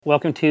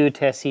Welcome to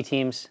C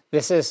Teams.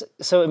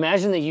 So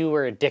imagine that you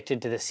were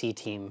addicted to the C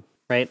Team,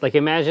 right? Like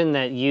imagine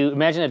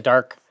a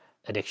dark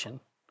addiction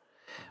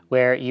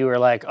where you were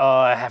like, oh,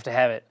 I have to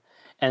have it.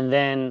 And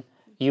then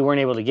you weren't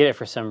able to get it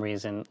for some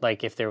reason,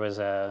 like if there was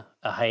a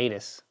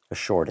hiatus. A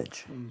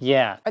shortage.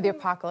 Yeah. Or the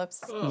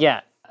apocalypse.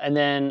 Yeah. And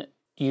then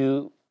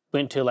you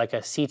went to like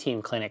a C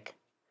Team clinic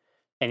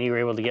and you were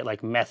able to get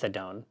like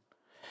methadone.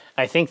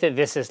 I think that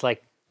this is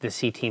like the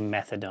C Team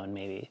methadone,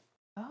 maybe.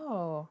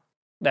 Oh.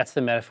 That's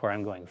the metaphor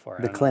I'm going for.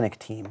 The clinic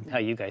team. How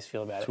you guys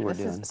feel about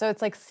it. So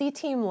it's like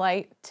C-Team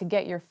Light to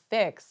get your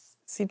fix.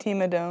 C-Team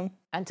Adone.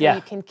 Until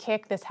you can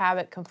kick this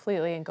habit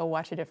completely and go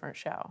watch a different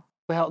show.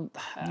 Well,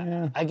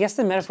 I guess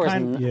the metaphor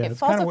is... it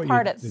falls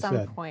apart at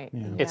some point.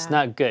 Yeah. It's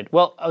not good.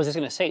 Well, I was just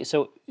going to say,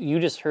 so you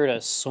just heard a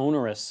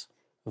sonorous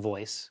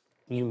voice.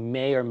 You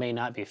may or may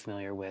not be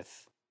familiar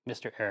with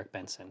Mr. Eric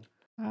Benson.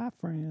 Hi,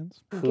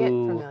 friends. Get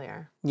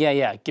familiar.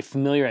 Yeah.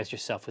 Familiarize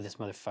yourself with this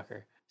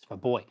motherfucker. It's my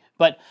boy.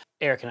 But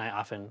Eric and I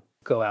often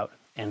go out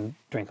and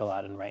drink a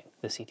lot and write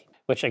the C Team,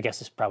 which I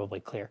guess is probably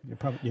clear.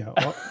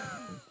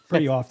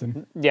 Pretty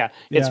often.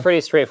 It's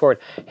pretty straightforward.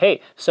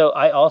 Hey, so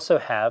I also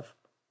have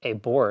a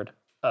board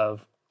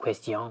of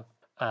questions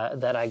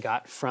that I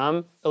got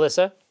from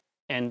Alyssa,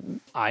 and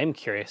I'm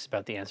curious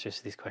about the answers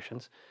to these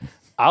questions.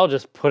 I'll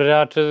just put it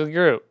out to the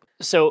group.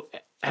 So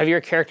have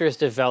your characters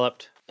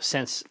developed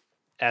since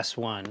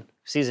S1,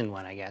 season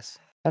 1, I guess?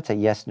 That's a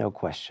yes/no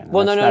question.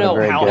 Well, no.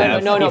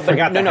 You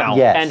forgot the how.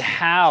 Yes. And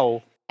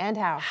how? And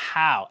how?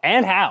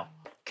 How?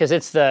 Because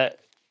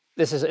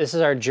this is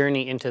our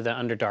journey into the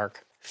Underdark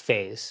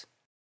phase,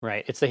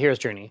 right? It's the hero's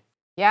journey,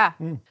 Yeah.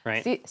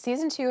 right?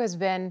 Season 2 has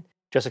been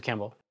Joseph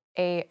Campbell.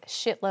 a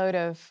shitload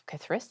of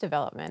Cathris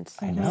development.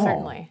 I know.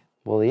 Certainly.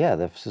 Well, yeah,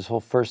 this whole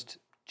first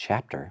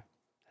chapter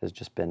has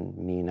just been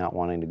me not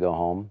wanting to go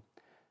home.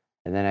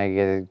 And then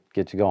I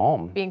get to go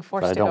home. Being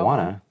forced but to I don't go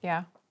want home. to.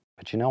 Yeah.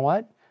 But you know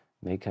what?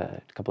 Make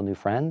a couple new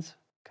friends.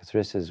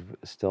 Cathris is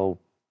still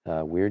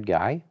a weird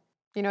guy.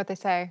 You know what they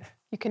say?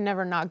 You can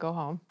never not go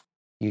home.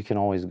 You can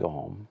always go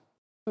home.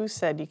 Who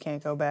said you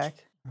can't go back?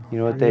 You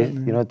know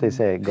what they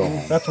say? Go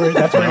home. That's where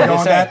you're going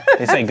with that?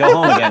 They say go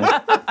home again.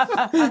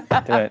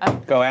 Do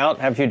it. Go out,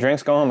 have a few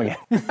drinks, go home again.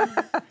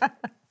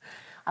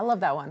 I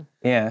love that one.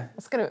 Yeah.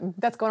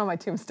 That's going on my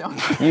tombstone.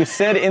 You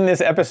said in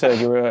this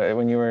episode,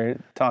 when you were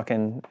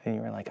talking, and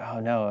you were like, oh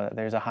no,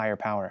 there's a higher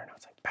power. And I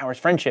was like, power's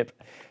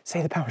friendship.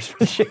 Say the power's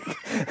friendship.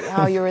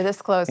 Oh, you were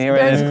this close. You were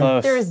this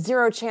close. There is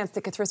zero chance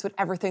that Cathris would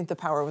ever think the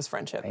power was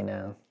friendship. I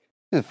know.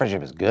 The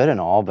friendship is good and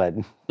all, but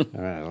it's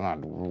not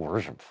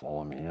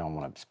worshipful. I mean, you don't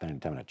want to spend any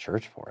time in a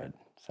church for it.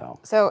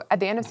 So at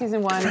the end of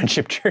season 1,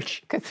 Friendship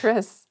church.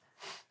 Cathris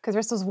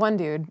was one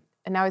dude,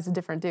 and now he's a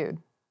different dude.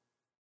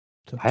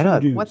 I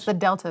don't. What's the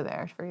delta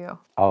there for you?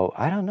 Oh,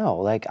 I don't know.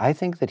 Like, I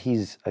think that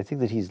he's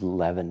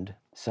leavened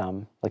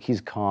some. Like, he's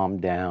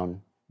calmed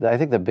down. I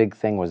think the big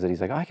thing was that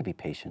he's like, oh, I can be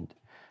patient.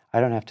 I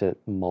don't have to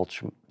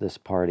mulch this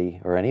party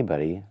or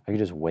anybody. I can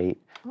just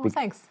wait. Oh,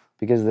 thanks.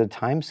 Because the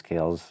time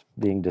scales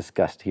being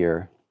discussed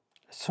here,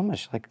 so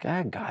much like,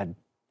 God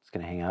is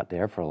going to hang out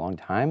there for a long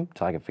time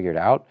until I can figure it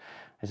out.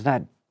 It's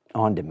not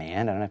on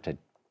demand. I don't have to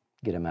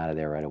get him out of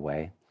there right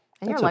away.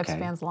 And your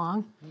lifespan's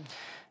long.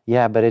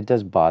 Yeah, but it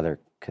does bother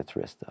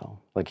Cathris, though.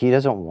 Like, he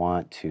doesn't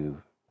want to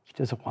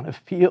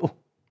feel,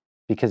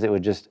 because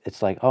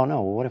it's like, oh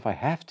no, well, what if I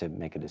have to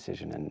make a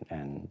decision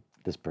and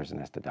this person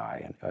has to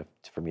die and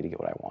for me to get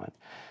what I want?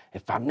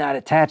 If I'm not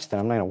attached, then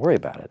I'm not going to worry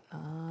about it.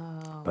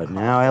 Oh. But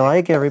now I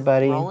like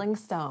everybody. Rolling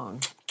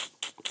Stone.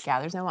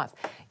 Gathers no moss.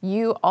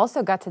 You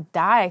also got to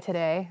die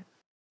today.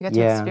 You got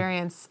to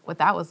experience what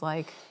that was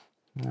like.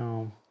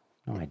 No,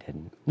 I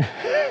didn't.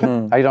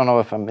 I don't know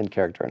if I'm in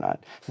character or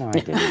not. No, I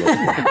didn't.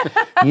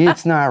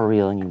 It's not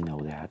real, and you know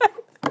that.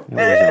 It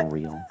wasn't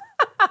real.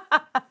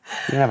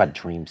 You don't have a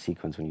dream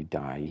sequence when you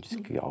die. You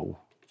just go.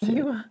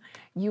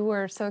 You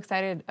were so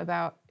excited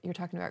about, you were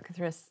talking about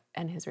Cathris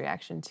and his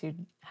reaction to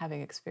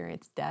having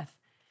experienced death.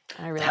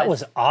 And I realized That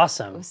was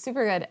awesome. It was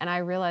super good. And I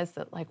realized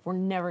that, like, we're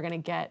never going to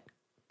get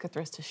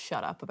Cathris to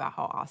shut up about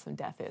how awesome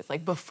death is.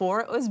 Like,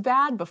 before it was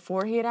bad,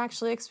 before he had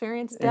actually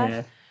experienced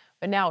death,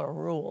 but now it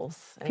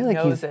rules, and he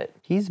knows it.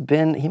 He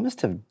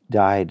must have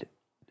died,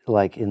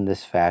 like, in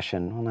this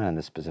fashion. Well, not in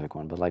this specific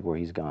one, but like where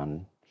he's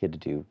gone, he had to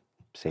do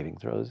saving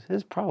throws.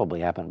 This probably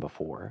happened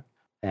before.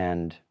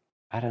 And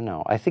I don't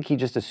know. I think he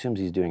just assumes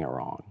he's doing it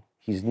wrong.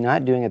 He's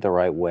not doing it the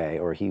right way,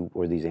 or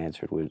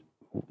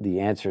the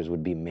answers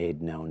would be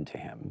made known to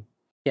him.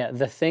 Yeah,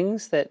 the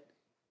things that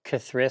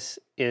Cathris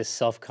is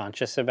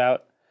self-conscious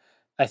about,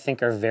 I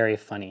think, are very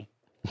funny.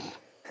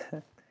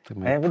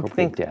 I would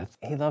think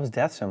he loves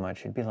death so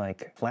much. He'd be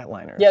like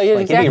flatliners. Yeah,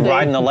 like exactly. He'd be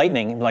riding the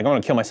lightning. He'd be like, I'm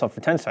going to kill myself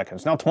for 10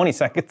 seconds. Now 20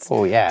 seconds.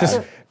 Oh, yeah.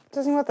 Doesn't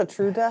he want the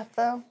true death,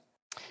 though?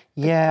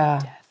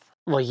 Yeah.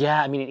 Well,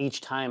 yeah, I mean, each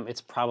time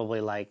it's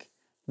probably like,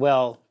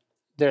 well,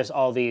 there's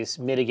all these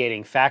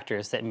mitigating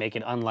factors that make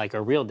it unlike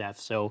a real death,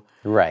 so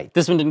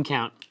this one didn't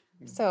count.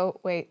 So,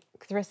 wait,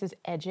 Cathris is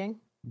edging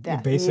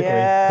death. Basically.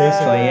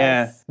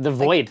 Yeah. The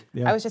void.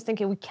 I was just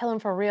thinking, we kill him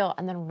for real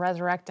and then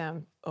resurrect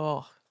him.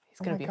 Oh, he's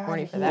gonna be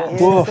horny for He that.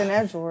 is an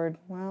edgelord.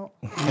 Well,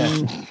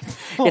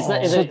 It's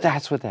not. Is So it,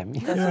 that's what that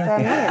means. that's what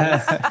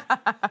that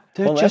means.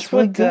 They're Well, just that's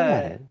really what good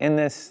at it. in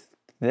this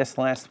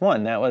last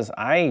one. That was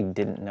I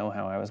didn't know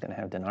how I was going to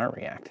have Dinar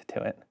react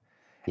to it.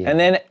 Yeah. And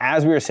then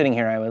as we were sitting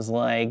here, I was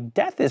like,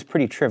 death is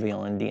pretty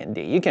trivial in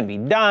D&D. You can be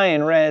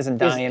dying res and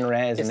dying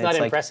res. it's and not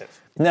like,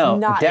 impressive. No,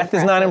 not death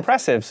is not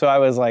impressive. impressive. So I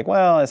was like,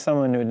 well, as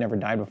someone who had never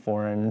died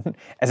before, and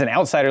as an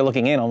outsider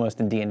looking in almost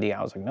in D&D,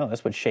 I was like, no,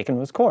 this would shake him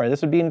to his core.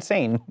 This would be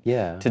insane.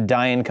 Yeah. To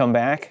die and come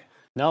back.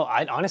 No,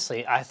 I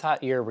honestly, I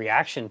thought your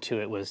reaction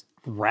to it was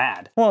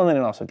rad. Well, and then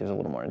it also gives a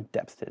little more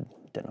depth to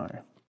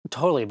Dinar.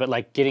 Totally, but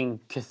like getting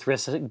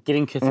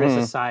Cthulhu's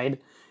aside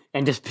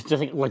and just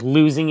like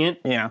losing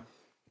it, Yeah.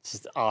 it's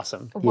just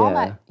awesome.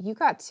 Walnut, you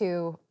got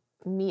to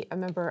meet a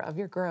member of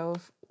your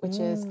grove, which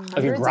is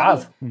your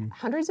grove.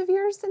 hundreds of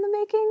years in the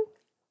making,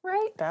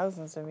 right?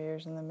 Thousands of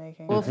years in the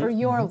making. Well, for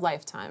your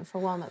lifetime, for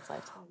Walnut's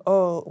lifetime.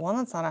 Oh,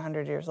 Walnut's not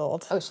 100 years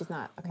old. Oh, she's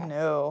not. Okay.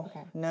 No,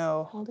 Okay.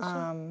 no. How old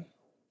is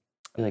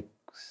she? Like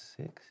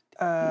 6.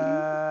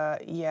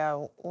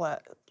 Yeah,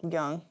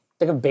 young.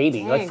 Like a baby,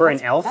 Dang, like for an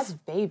that's- elf. That's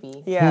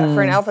baby. Yeah,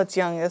 for an elf, it's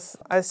young.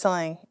 I was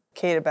telling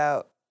Kate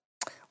about.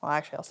 Well,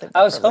 actually, I'll save that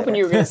I was for hoping later.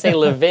 you were going to say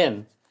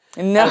Levin.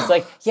 No. I was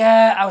like,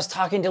 yeah, I was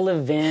talking to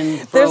Levin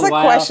for There's a a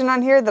while. question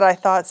on here that I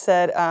thought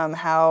said,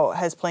 how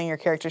has playing your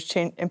characters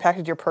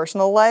impacted your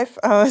personal life?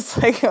 I was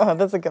like, oh,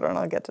 that's a good one.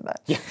 I'll get to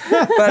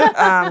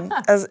that.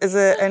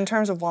 But in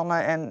terms of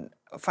Walnut and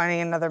finding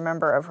another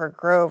member of her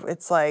grove,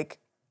 it's like,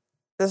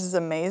 this is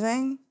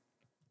amazing,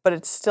 but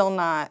it's still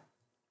not,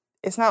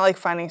 it's not like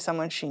finding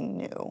someone she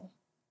knew.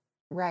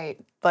 Right.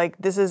 Like,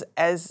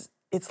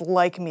 it's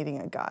like meeting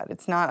a god.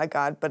 It's not a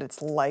god, but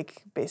it's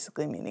like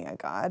basically meeting a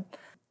god.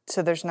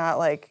 So there's not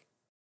like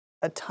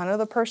a ton of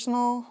the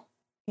personal,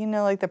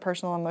 like the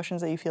personal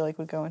emotions that you feel like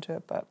would go into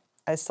it. But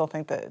I still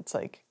think that it's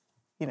like,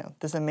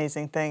 this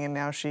amazing thing. And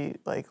now she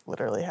like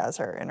literally has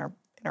her in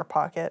her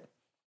pocket.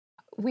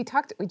 We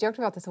joked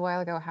about this a while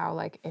ago, how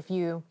like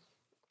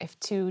if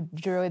two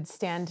druids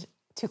stand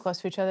too close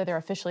to each other, they're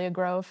officially a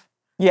grove.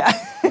 Yeah.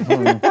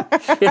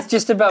 It's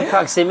just about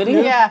proximity.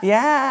 Yeah.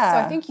 Yeah.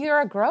 So I think you're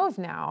a grove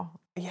now.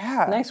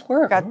 Yeah. Nice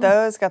work. Got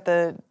those, got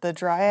the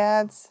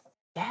dryads.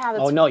 Yeah, that's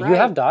Oh no, you right.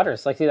 have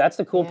daughters. Like, see, that's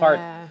the cool part.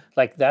 Yeah.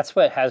 Like, that's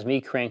what has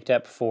me cranked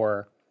up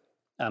for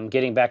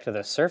getting back to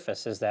the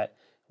surface is that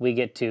we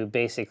get to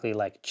basically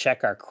like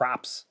check our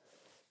crops,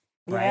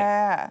 right?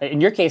 Yeah.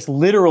 In your case,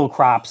 literal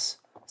crops.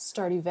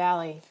 Stardew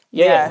Valley.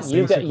 Yeah, Yes.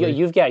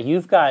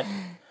 you've got.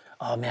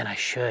 Oh man, I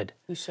should.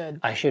 You should.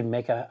 I should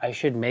make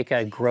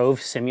a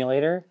Grove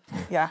simulator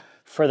Yeah.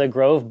 for the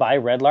Grove by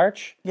Red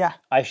Larch. Yeah.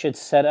 I should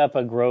set up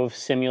a Grove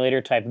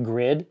simulator type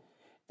grid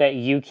that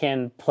you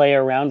can play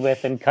around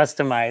with and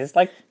customize.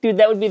 Like, dude,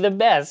 that would be the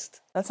best.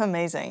 That's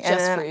amazing. Just and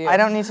then for you. I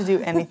don't need to do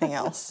anything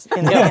else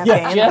in the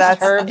campaign. just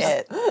That's herbs.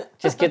 it.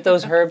 Just get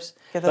those herbs.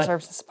 Get those But-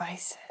 herbs to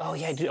spice it. Oh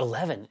yeah, dude,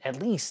 11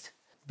 at least.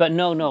 But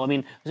no. I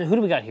mean, so who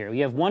do we got here? We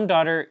have one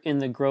daughter in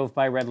the Grove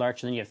by Red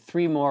Larch, and then you have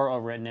 3 more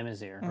over at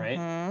Nemazir,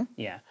 right?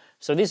 Yeah.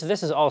 So this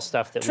is all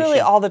stuff that Truly, we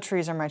should. all the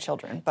trees are my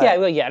children. But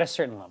Yeah, at a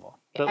certain level.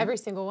 But Every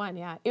single one,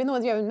 yeah. Even the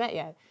ones you haven't met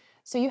yet.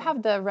 So you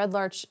have the red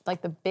larch,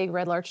 like the big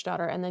red larch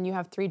daughter, and then you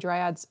have 3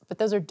 dryads, but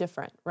those are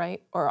different,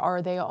 right? Or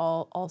are they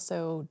all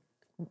also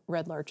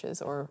red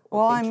larches or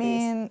well, big I trees?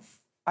 mean,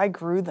 I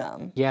grew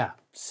them. yeah,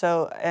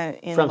 So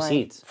in From like,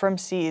 seeds. From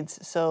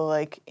seeds. So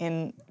like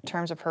in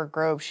terms of her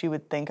grove, she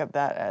would think of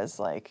that as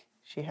like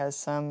she has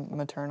some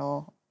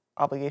maternal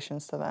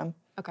obligations to them.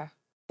 Okay.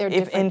 They're If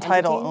different in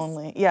title entities?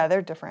 only. Yeah,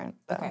 they're different.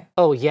 Though. Okay.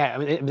 Oh yeah, I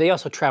mean they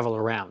also travel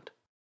around.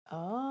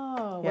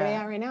 Oh, where are they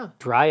Yeah. at right now?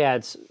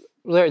 Dryads,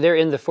 they're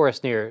in the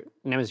forest near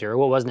Nemazir, or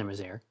what was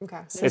Nemazir.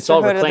 Okay. It's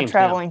all Sisterhood of reclaimed the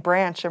traveling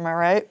branch, am I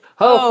right?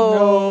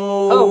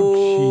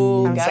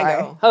 Oh, I'm Gotta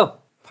sorry. go. oh.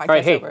 All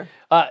right, Podcast's hey. over.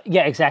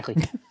 Yeah, exactly.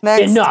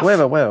 Next. Enough. Wait.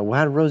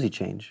 How did Rosie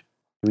change?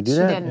 Did we do She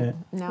that? didn't.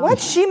 No. What?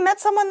 She met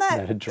someone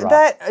That had dropped.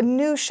 that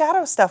knew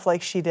shadow stuff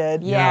like she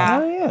did. Yeah.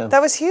 Oh, yeah.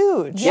 That was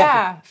huge.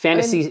 Yeah.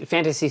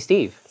 Fantasy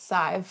Steve.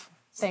 Sive.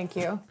 Thank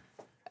you.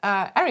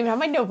 I don't even have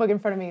my notebook in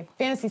front of me.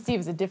 Fantasy Steve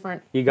is a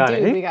different You got dude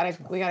it.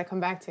 we gotta come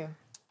back to.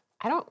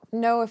 I don't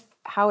know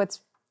how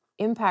it's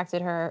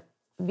impacted her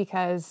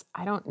because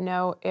I don't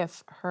know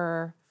if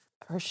her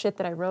shit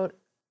that I wrote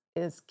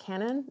is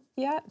canon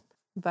yet.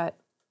 But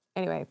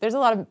anyway, there's a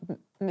lot of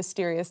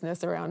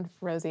mysteriousness around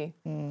Rosie.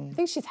 I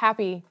think she's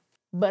happy,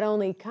 but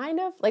only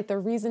kind of. Like the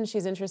reason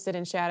she's interested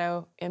in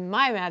Shadow, in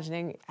my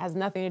imagining, has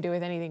nothing to do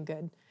with anything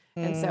good.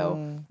 And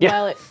so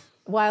Yeah.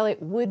 while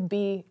it would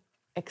be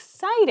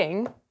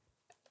exciting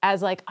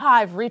as like,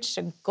 I've reached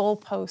a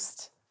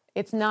goalpost,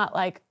 it's not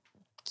like,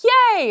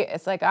 yay!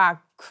 It's like,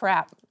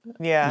 crap.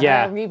 Yeah.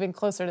 Yeah. I'm even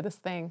closer to this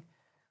thing.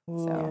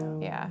 So,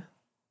 yeah.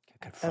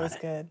 That was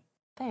good.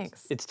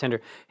 Thanks. It's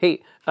tender.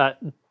 Hey,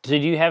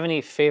 did you have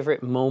any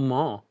favorite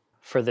moment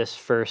for this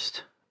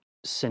first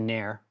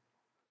scenario?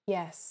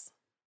 Yes.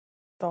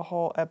 The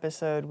whole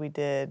episode we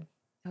did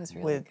That was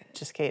really with good.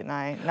 just Kate and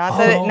I.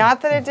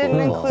 Not that it didn't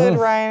include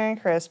Ryan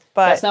and Chris,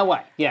 but That's not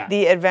why. Yeah.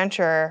 the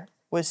adventure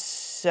was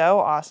so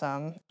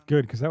awesome.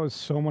 good because that was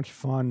so much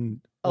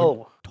fun.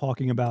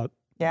 Talking about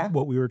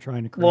what we were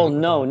trying to create. Well,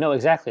 no,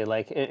 exactly.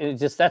 Like it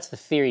just that's the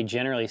theory,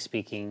 generally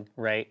speaking,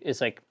 right?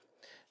 It's like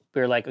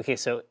we were like, okay,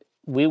 so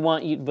we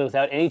want you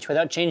without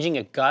changing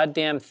a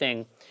goddamn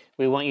thing.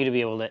 We want you to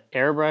be able to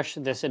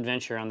airbrush this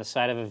adventure on the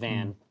side of a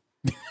van,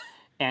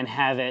 and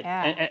have it.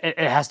 And it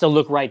has to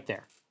look right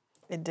there.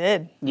 It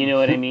did. You know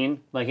what I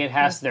mean? Like there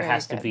has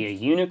to be a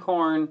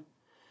unicorn,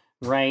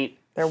 right?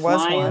 There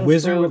was a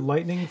wizard with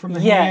lightning from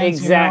the hands. Yeah,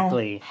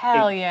 exactly.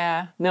 Hell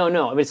yeah. No.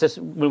 I mean, it's just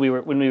when we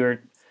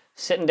were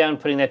sitting down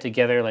putting that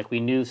together, like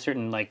we knew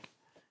certain like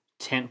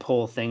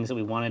tentpole things that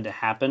we wanted to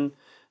happen,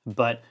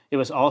 but it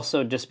was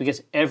also just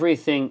because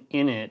everything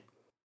in it,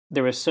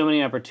 there were so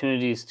many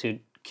opportunities to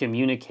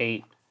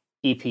communicate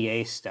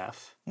EPA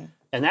stuff,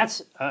 and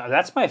that's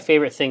my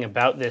favorite thing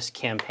about this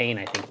campaign.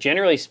 I think,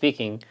 generally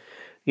speaking,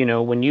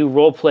 when you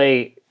role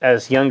play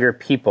as younger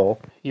people,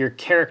 your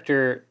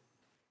character.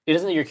 It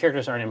isn't that your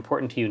characters aren't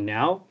important to you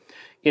now.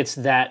 It's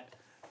that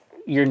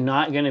you're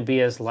not going to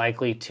be as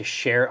likely to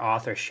share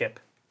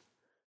authorship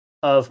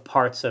of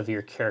parts of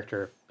your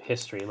character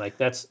history. Like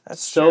that's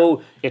so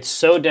true. It's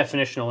so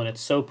definitional and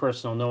it's so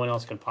personal. No one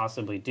else could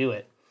possibly do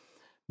it.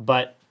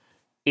 But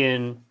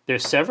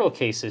there's several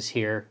cases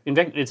here. In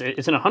fact, it's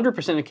in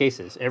 100% of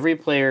cases. Every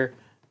player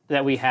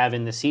that we have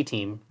in the C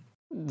team,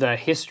 the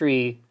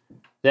history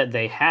that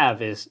they have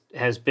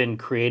has been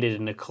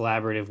created in a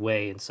collaborative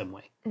way in some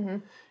way. Mm-hmm.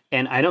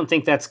 And I don't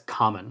think that's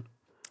common.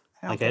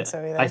 I don't think so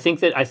either. I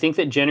think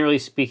that generally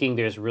speaking,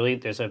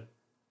 there's a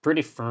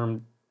pretty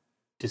firm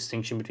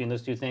distinction between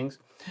those two things.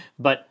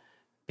 But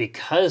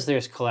because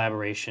there's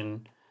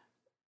collaboration,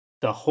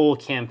 the whole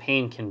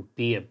campaign can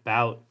be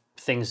about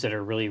things that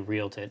are really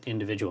real to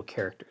individual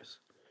characters,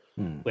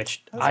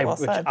 which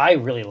I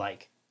really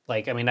like.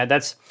 Like, I mean,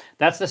 that's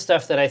the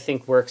stuff that I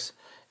think works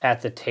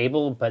at the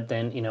table. But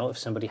then, if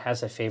somebody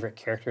has a favorite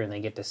character and they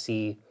get to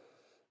see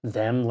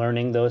them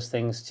learning those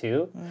things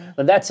too.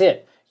 But that's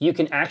it. You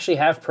can actually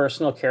have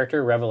personal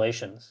character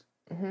revelations.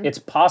 Mm-hmm. It's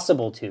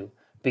possible to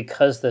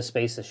because the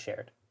space is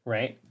shared,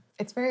 right?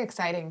 It's very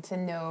exciting to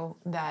know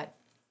that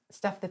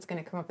stuff that's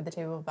going to come up at the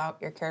table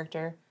about your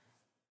character,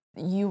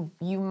 you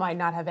might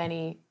not have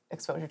any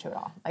exposure to it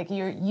all. Like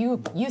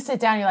you sit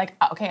down and you're like,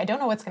 okay, I don't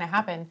know what's going to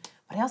happen,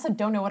 but I also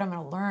don't know what I'm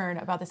going to learn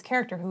about this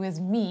character who is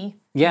me.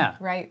 Yeah.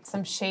 Right?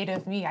 Some shade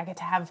of me. I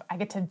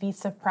get to be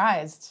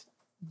surprised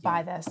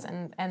by this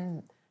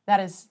and that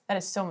is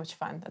so much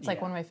fun. That's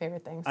like one of my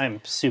favorite things. I'm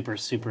super,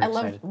 super excited.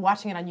 I love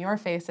watching it on your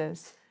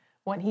faces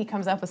when he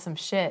comes up with some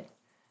shit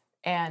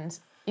and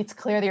it's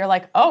clear that you're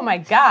like, oh my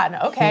God,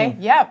 okay,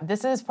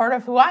 this is part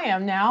of who I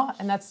am now.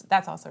 And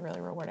that's also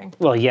really rewarding.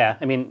 Well, yeah.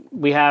 I mean,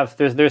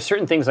 there's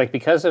certain things like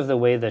because of the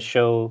way the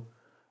show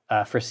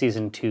for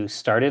season 2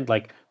 started,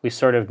 like we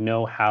sort of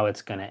know how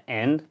it's going to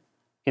end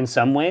in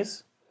some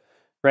ways,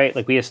 right?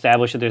 Like we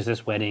established that there's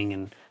this wedding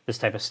and this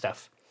type of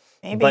stuff.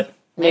 Maybe. But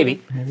Maybe.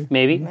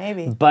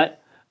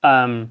 But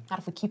not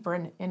if we keep her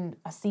in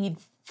a seed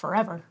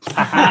forever.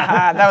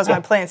 That was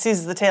my plan.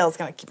 Seizes the tail. It's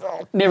gonna keep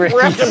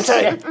wrapped up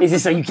tight. It's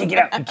just like you can't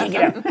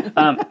get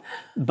out.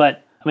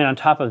 But I mean, on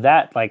top of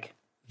that, like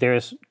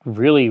there's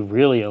really,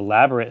 really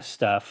elaborate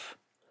stuff.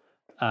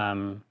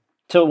 So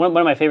one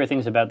of my favorite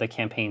things about the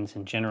campaigns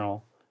in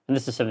general, and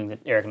this is something that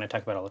Eric and I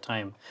talk about all the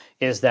time,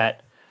 is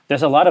that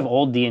there's a lot of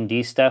old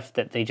D&D stuff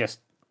that they just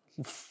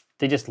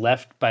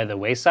left by the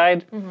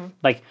wayside. Mm-hmm.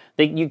 Like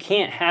you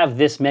can't have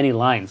this many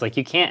lines. Like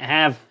you can't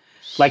have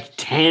like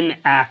 10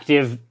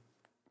 active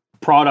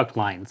product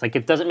lines. Like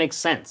it doesn't make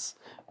sense,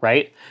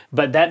 right?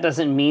 But that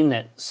doesn't mean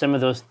that some of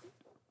those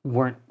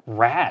weren't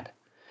rad.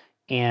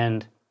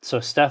 And so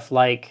stuff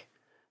like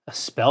a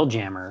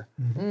Spelljammer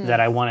that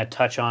I want to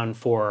touch on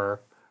for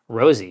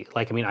Rosie.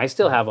 Like, I mean, I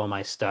still have all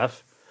my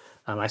stuff.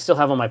 I still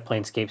have all my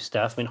Planescape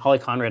stuff. I mean, Holly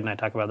Conrad and I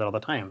talk about that all the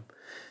time.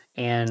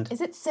 And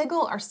is it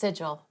sigil or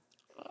sigil?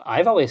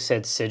 I've always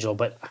said sigil,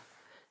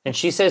 and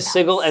she says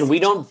sigil, and we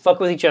don't fuck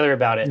with each other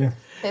about it. Yeah.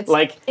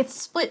 It's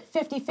split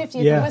 50-50 at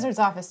the Wizard's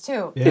office,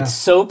 too. Yeah. It's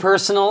so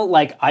personal,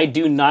 like, I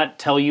do not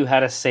tell you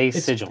how to say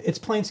sigil. It's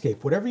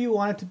Planescape. Whatever you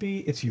want it to be,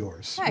 it's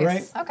yours. Nice.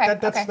 Right? Okay.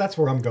 That's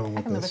where I'm going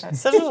with this.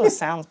 Sigil just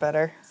sounds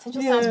better.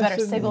 Sigil sounds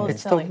better. Sigil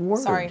is silly. The word.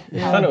 Sorry. I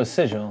thought it was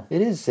sigil.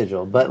 It is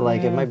sigil, but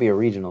like it might be a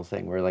regional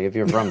thing where like if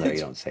you're from there, you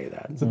don't say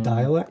that. It's a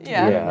dialect.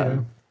 Yeah.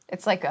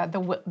 It's like the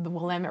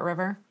Willamette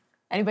River.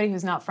 Anybody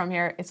who's not from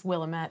here, it's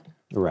Willamette.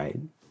 Right.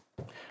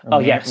 Oh,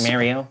 yeah.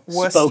 Mario.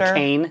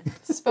 Spokane.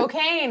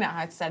 Spokane.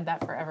 I've said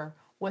that forever.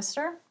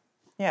 Worcester?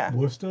 Yeah.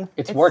 Worcester?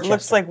 It's Worcester.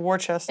 Looks like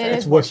Worcester. It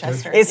is Worcester.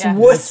 Worcester. It's yeah.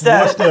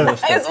 Worcester.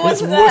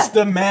 It's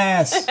Worcester,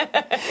 Mass.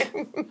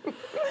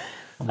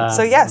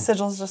 So yeah,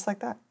 sigil's just like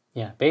that.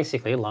 Yeah,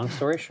 basically, long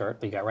story short,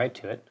 we got right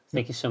to it.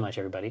 Thank you so much,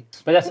 everybody.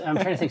 But I'm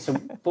trying to think. So,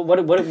 but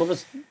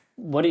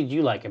what did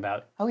you like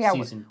about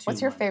season 2?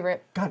 What's your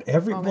favorite? God,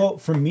 well,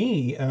 for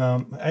me,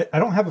 I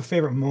don't have a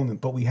favorite moment,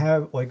 but we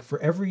have like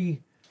for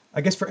every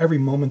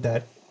moment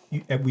that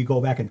we go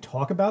back and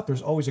talk about,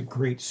 there's always a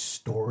great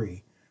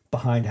story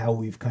behind how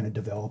we've kind of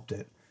developed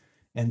it,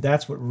 and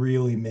that's what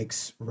really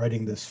makes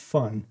writing this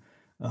fun.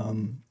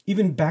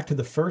 Even back to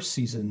the first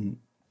season,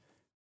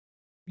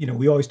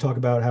 we always talk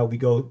about how we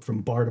go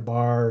from bar to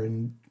bar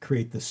and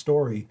create this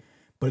story,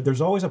 but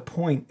there's always a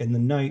point in the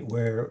night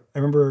where I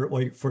remember,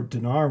 like for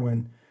Dinar,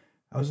 when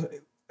I was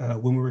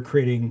when we were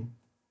creating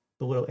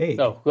the little egg.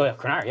 Oh, well,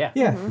 Cronar, yeah.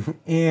 Yeah,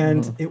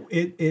 and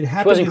it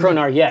happened. It wasn't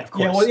Cronar yet, of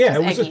course. Yeah, well, yeah,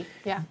 it was Eggy.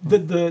 Yeah.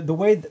 the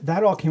way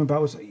that all came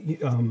about was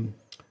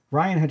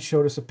Ryan had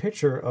showed us a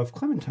picture of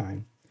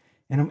Clementine,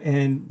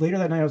 and later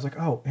that night I was like,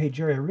 oh, hey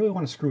Jerry, I really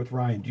want to screw with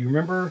Ryan. Do you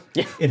remember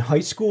in high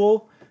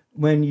school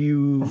when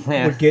you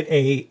would get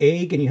a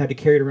egg and you had to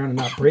carry it around and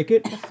not break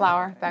it?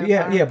 Flour. Bag of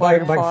Yeah, flour. yeah,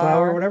 bag flour.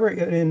 flour or whatever,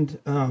 and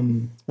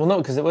Well, no,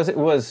 because it was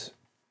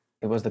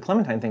the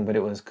Clementine thing, but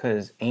it was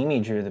because Amy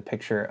drew the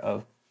picture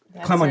of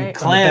That's Clem on right.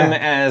 Clem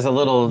back. as a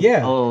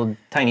little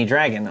tiny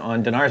dragon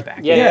on Dinar's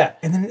back. Yeah.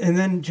 And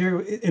then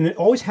Jerry, and it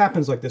always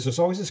happens like this. There's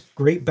always this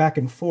great back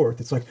and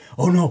forth. It's like,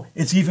 oh no,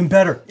 it's even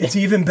better. It's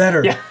even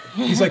better. Yeah.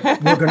 He's like,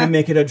 we're gonna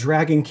make it a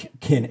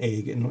dragonkin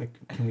egg, and like,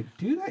 can we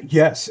do that?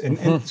 Yes.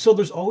 And so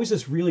there's always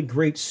this really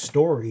great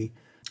story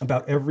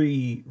about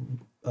every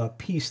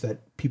piece that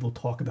people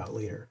talk about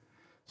later.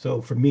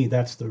 So for me,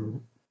 that's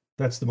the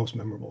most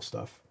memorable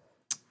stuff.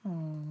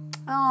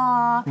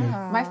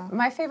 Aww.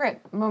 My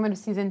favorite moment of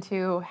season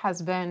 2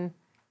 has been,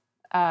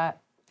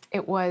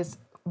 it was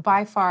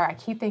by far, I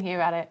keep thinking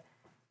about it,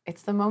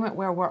 it's the moment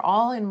where we're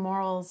all in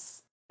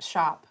Moral's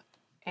shop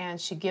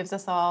and she gives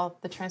us all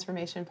the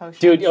transformation potions.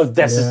 Dude,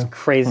 this is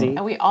crazy.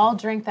 And we all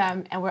drink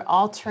them and we're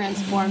all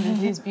transformed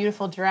into these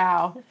beautiful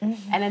drow. And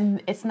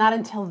then it's not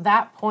until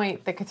that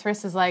point that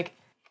Catrice is like,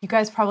 you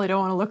guys probably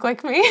don't want to look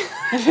like me.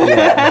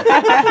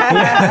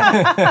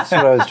 That's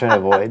what I was trying to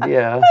avoid.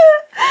 Yeah.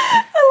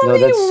 No,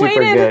 that's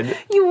super good.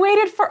 You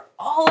waited for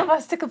all of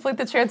us to complete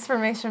the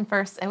transformation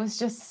first. It was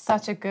just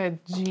such a good,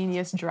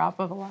 genius drop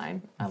of a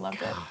line. I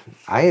loved it.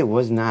 I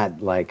was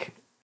not like,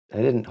 I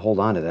didn't hold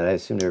on to that. I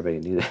assumed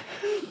everybody knew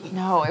that.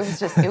 No, it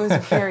was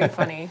very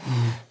funny.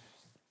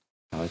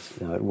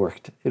 No, it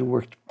worked. It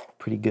worked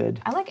pretty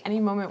good. I like any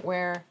moment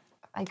where,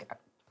 like,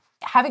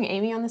 having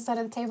Amy on the side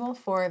of the table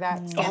for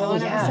that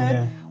standalone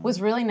episode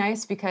was really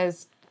nice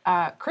because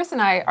Chris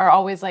and I are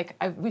always like,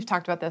 we've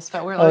talked about this,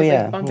 but we're always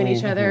like bumping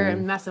each other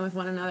and messing with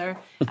one another.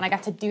 And I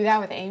got to do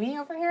that with Amy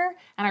over here.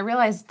 And I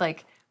realized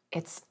like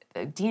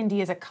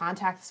D&D is a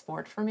contact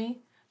sport for me.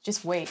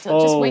 Just wait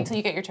till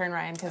you get your turn,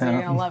 Ryan, because you're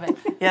gonna love it.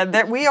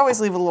 Yeah, we always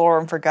leave a little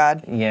room for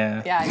God.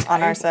 Yeah. Yeah,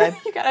 On our side.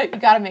 you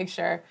gotta make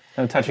sure.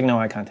 No touching, no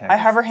eye contact. I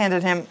hover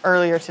handed him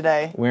earlier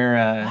today. We're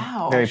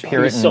very You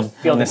Puritan still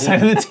feel on the this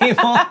side of the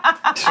table.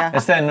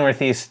 It's that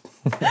Northeast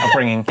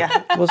upbringing.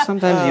 Yeah. Well,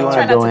 sometimes you want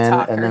Try to not go to in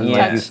talk and or then touch.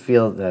 like, you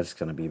feel that's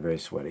going to be very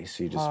sweaty,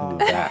 so you just move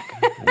back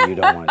and you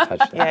don't want to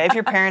touch that. Yeah, if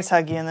your parents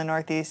hug you in the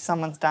Northeast,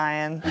 someone's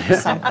dying or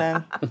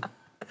something.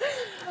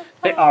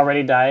 They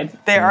already died.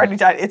 They already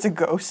died. It's a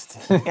ghost.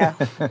 Yeah.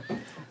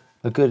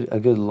 A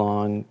good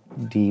long,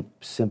 deep,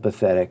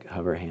 sympathetic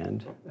hover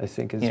hand, I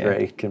think, is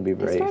can be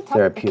very It can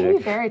therapeutic.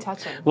 be very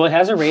touching. Well, it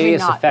has a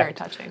radius not very effect.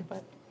 touching,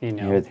 but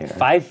You're there.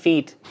 5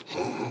 feet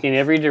in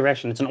every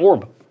direction. It's an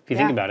orb, if you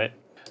think Yeah. about it.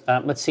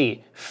 Let's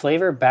see.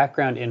 Flavor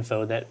background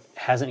info that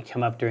hasn't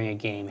come up during a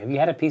game. Have you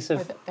had a piece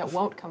of that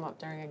won't come up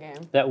during a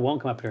game. that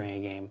won't come up during a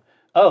game?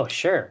 Oh,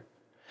 sure.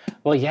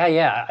 Well,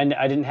 yeah.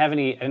 I didn't have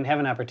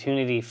an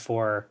opportunity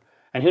for,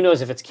 and who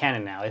knows if it's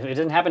canon now. If it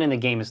doesn't happen in the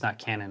game, it's not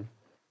canon.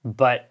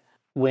 But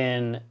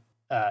when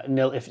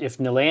if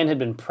Nilayan had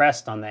been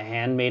pressed on the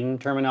handmaiden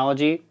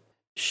terminology,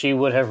 she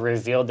would have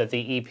revealed that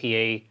the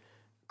EPA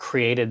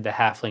created the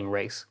halfling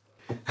race.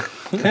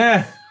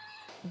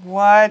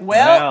 What?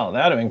 Wow,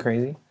 that would have been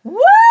crazy.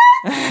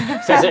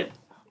 Says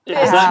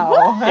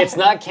it's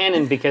not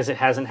canon because it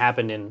hasn't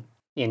happened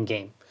in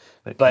game.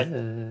 But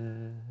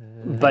Now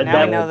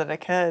that we know that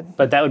it could.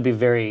 but that would be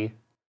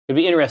it'd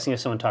be interesting if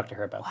someone talked to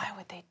her about that. Why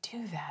would they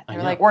do that? know.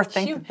 They're like, Or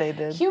think that they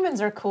did.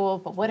 Humans are cool,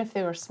 but what if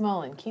they were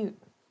small and cute?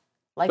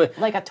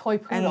 Like a toy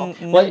poodle.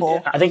 And Well,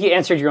 nimble. I think you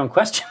answered your own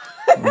question.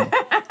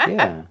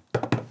 Yeah.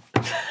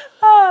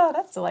 Oh,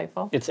 that's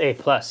delightful. It's A+.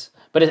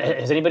 But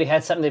has anybody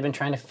had something they've been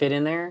trying to fit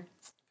in there?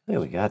 Yeah,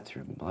 we got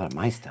through a lot of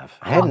my stuff.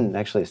 I hadn't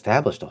actually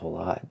established a whole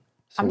lot.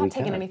 So I'm we not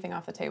taking kinda- anything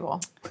off the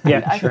table.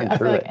 Yeah, I feel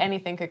through like it.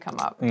 anything could come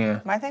up. Yeah.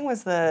 My thing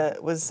was I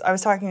was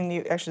talking to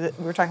you, actually,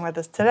 we were talking about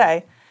this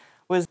today,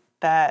 was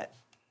that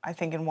I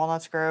think in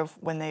Walnuts Grove,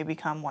 when they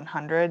become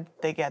 100,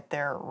 they get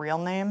their real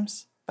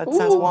names. But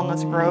since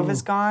Walnuts Grove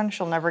is gone,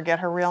 she'll never get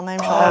her real name.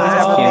 She'll always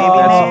have a cute. baby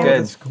That's name.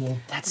 good. That's cool.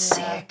 That's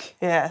sick.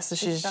 Yeah, so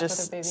she's stuck with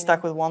just her baby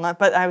stuck with Walnut.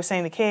 But I was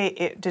saying to Kate,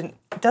 it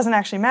doesn't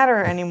actually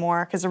matter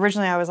anymore, because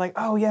originally I was like,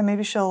 oh yeah,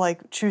 maybe she'll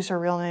like choose her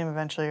real name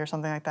eventually or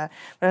something like that.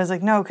 But I was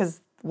like, no, because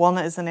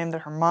Walnut is the name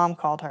that her mom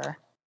called her,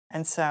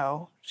 and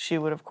so she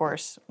would of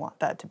course want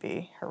that to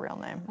be her real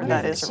name. Or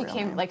that is her She real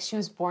came name. like she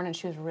was born and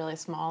she was really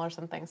small or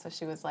something, so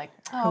she was like,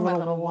 "Oh, my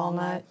little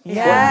walnut."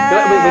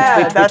 Yeah,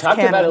 we that's talked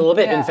about it a little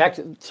bit. Yeah. In fact,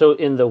 so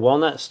in the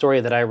Walnut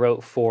story that I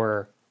wrote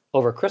for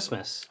over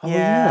Christmas,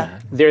 Yeah.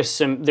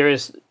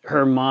 there's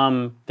her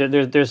mom.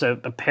 There's a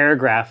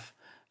paragraph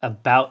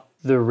about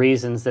the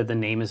reasons that the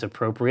name is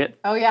appropriate.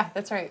 Oh yeah,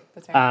 that's right.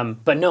 That's right.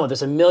 But no,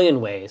 there's a million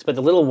ways. But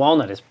the little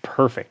walnut is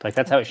perfect. Like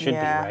that's how it should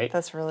Yeah, be, right?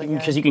 that's really good.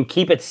 Because you can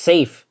keep it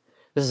safe.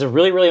 This is a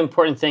really, really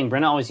important thing.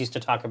 Brenna always used to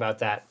talk about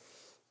that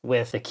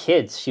with the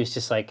kids. She was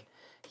just like,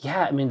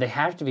 yeah, I mean, they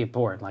have to be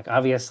bored. Like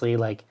obviously,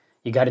 like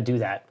you got to do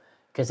that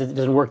because it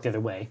doesn't work the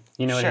other way.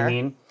 You know what I Sure.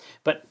 mean?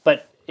 But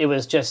it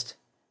was just,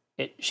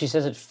 she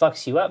says it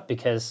fucks you up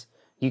because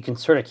you can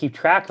sort of keep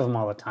track of them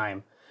all the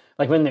time.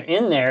 Like when they're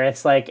in there,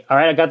 it's like, all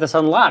right, I got this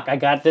unlocked. I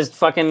got this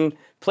fucking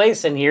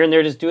place in here, and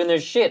they're just doing their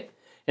shit.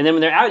 And then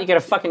when they're out, you got to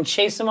fucking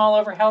chase them all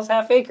over Hell's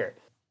Half Acre.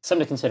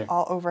 Something to consider.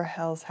 All over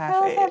Hell's Half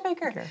Hell's Acre. Half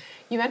Acre.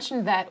 You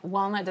mentioned that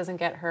Walnut doesn't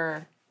get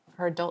her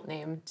adult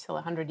name till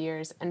 100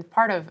 years, and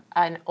part of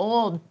an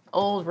old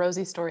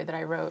Rosie story that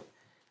I wrote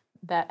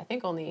that I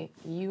think only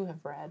you have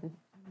read,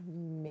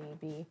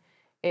 maybe,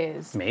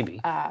 is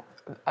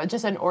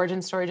just an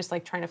origin story, just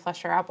like trying to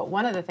flesh her out. But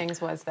one of the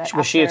things was that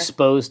Was she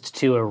exposed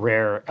to a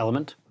rare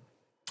element?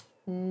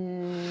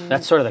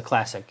 That's sort of the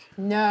classic.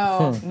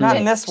 No, Not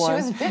in this She one.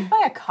 was bit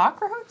by a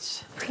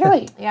cockroach.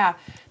 Really? Yeah.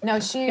 No,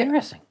 she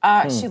Interesting.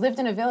 She lived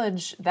in a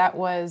village that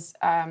was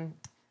known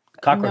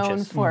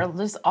Cockroaches. for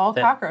just all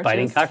cockroaches.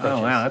 Biting cockroaches.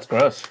 Oh wow, that's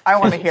gross. I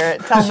want to hear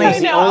it. Tell She's me. the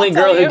know, only I'll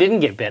tell girl who you. didn't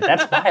get bit.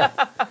 That's wild.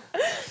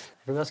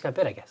 Everyone else got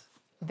bit, I guess.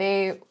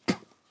 They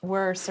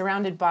were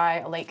surrounded by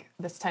a lake,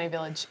 this tiny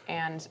village,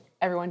 and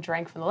everyone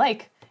drank from the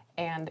lake,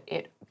 and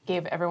it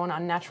gave everyone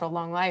unnatural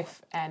long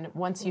life. And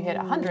once you hit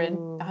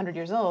 100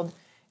 years old,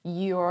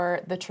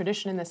 the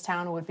tradition in this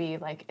town would be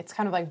like, it's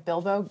kind of like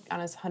Bilbo on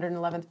his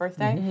 111th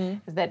birthday,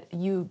 is that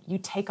you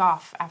take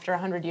off after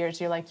 100 years.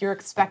 You're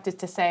expected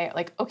to say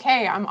like,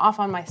 okay, I'm off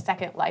on my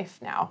second life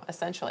now,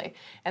 essentially.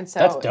 And so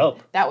That's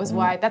dope.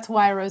 that's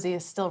why Rosie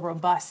is still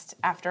robust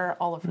after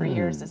all of her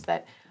years, is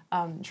that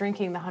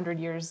drinking the 100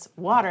 years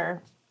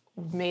water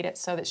made it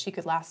so that she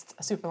could last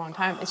a super long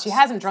time. And she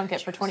hasn't drunk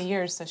it for 20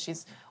 years, so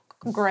she's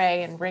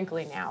gray and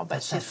wrinkly now. But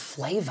That she's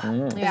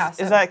flavor. yeah.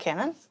 So, Is that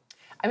canon?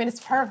 I mean,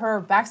 it's part of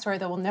her backstory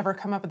that will never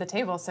come up at the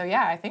table. So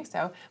yeah, I think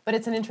so. But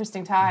it's an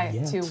interesting tie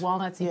to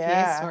Walnut's EPA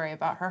Yeah. story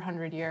about her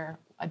 100-year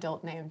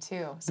adult name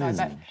too. So I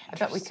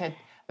bet we could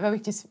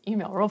just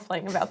email role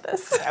playing about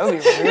this. That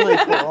would be really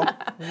cool.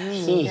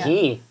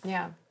 Hee.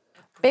 Yeah.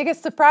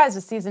 Biggest surprise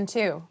of season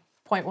 2.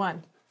 Point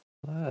 1.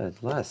 A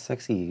lot of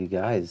sexy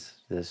guys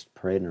just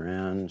parading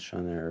around,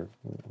 showing their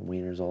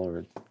wieners all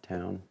over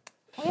town.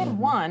 We had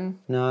one.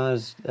 No, it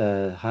was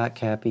Hot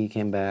Cappy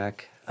came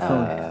back.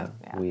 Yeah.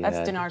 We That's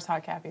had- Dinar's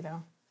hot cappy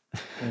though.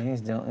 Yeah,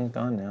 he's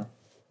gone now.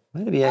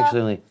 Might be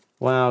actually only.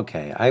 Well,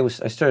 okay. I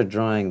started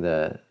drawing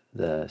the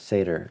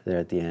satyr there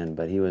at the end,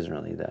 but he wasn't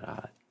really that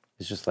hot.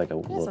 It's just like a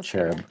little a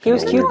cherub. satyr. He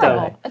was cute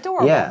though.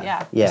 Adorable. Yeah,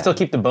 Yeah. yeah. Still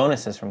keep the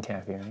bonuses from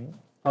Cappy, right?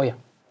 Oh yeah.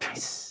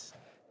 Nice.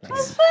 How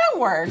does that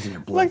work?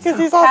 Look, because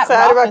he's all Cat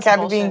sad about Rockness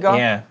Cappy being bullshit. gone.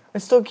 Yeah. I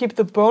still keep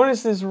the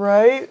bonuses,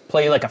 right?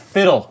 Play you like a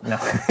fiddle. No.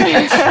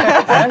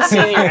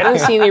 I don't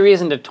see any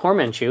reason to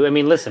torment you. I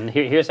mean, listen,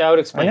 here's how I would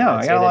explain I know, it. I'd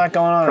I say got a that lot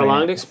going on right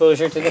Prolonged now.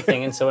 exposure to the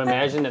thing, and so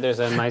imagine that there's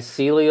a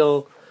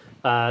mycelial,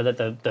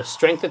 that the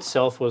strength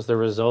itself was the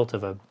result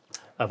of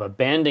a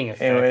banding It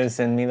effect. was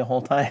in me the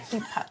whole time.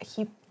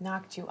 He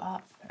knocked you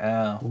up.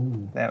 Oh,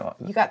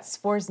 You got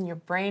spores in your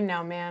brain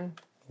now, man.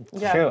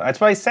 true. That's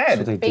what I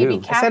said. They Baby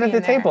do. cat. I said at Cappy the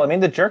in there. table. I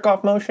made the jerk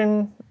off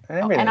motion and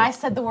everything. And I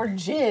said the word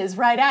jizz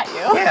right at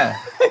you. Yeah.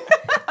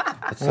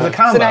 It was a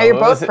combo. So now you're It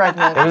both was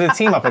pregnant. It was a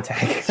team up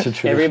attack. It's a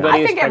tradition. Everybody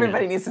I is think pregnant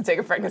everybody needs to take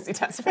a pregnancy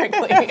test,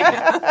 frankly.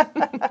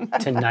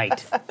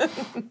 tonight.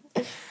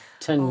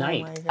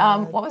 Tonight.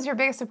 What was your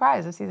biggest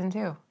surprise of season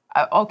 2?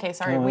 Okay,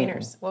 sorry,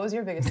 wieners. What was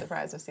your biggest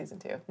surprise of season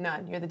 2?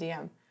 None. You're the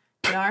DM.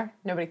 Nar,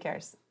 nobody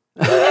cares.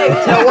 So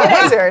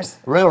what was yours?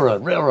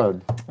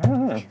 Railroad.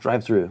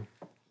 Drive through.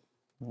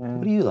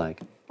 What do you like?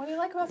 What do you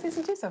like about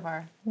season 2 so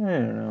far? I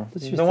don't know.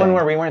 What's your The one thing?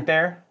 where we weren't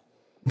there?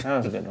 That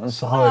was a good one.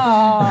 Solid.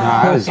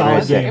 I was Solid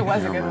very sick. game. It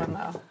was a good one,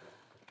 though.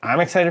 I'm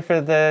excited for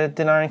the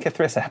Dinar and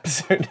Kathrissa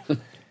episode.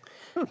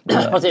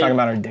 Talking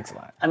about our dicks a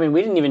lot. I mean,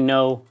 we didn't even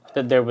know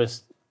that it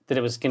was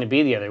going to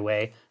be the other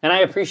way, and I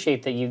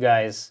appreciate that you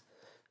guys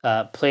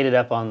played it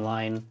up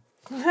online,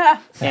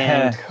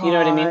 and you know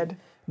what I mean. God.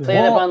 Played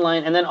it up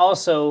online, and then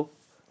also,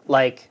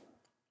 like,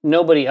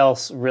 nobody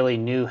else really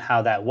knew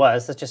how that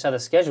was. That's just how the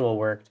schedule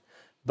worked.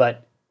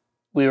 But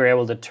we were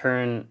able to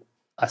turn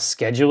a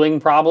scheduling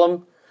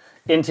problem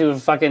into a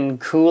fucking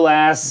cool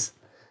ass,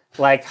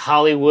 like,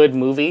 Hollywood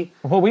movie.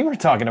 Well, we were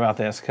talking about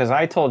this because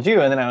I told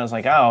you, and then I was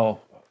like, oh,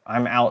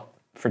 I'm out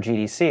for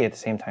GDC at the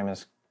same time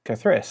as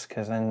Cathris,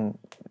 because then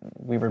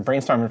we were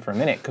brainstorming for a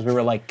minute because we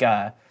were like,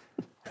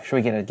 should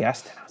we get a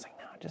guest? And I was like,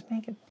 no, just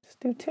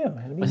do 2.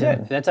 It'll be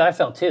good. That's how I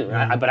felt too.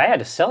 But I had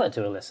to sell it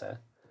to Alyssa.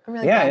 I'm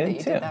really Yeah, glad I that did you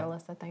too. did that,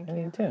 Alyssa. Thank I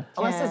you. did too.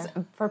 Alyssa's,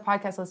 for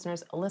podcast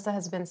listeners, Alyssa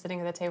has been sitting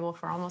at the table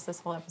for almost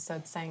this whole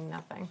episode saying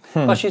nothing.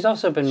 Well, she's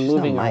also been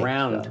moving mic,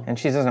 around. though. And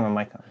she doesn't have a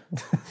mic on.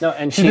 No,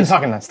 and She's been she's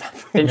talking that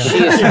stuff. and she's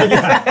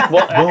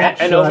well,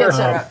 and over.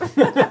 Shut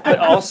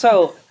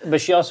up.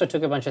 But she also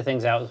took a bunch of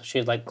things out. She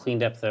had like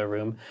cleaned up the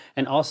room,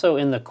 and also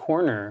in the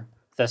corner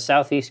the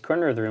southeast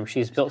corner of the room,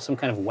 she's built some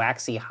kind of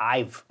waxy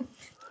hive.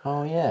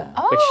 Oh yeah.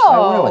 Oh. I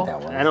wonder what that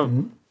was. I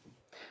don't.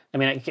 I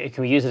mean,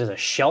 can we use it as a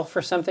shelf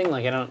or something?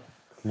 Like, I don't.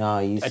 No,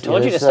 I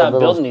told you to stop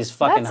building these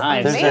fucking That's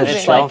hives. There's amazing. and a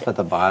it's shelf like, at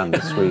the bottom.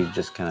 That's where you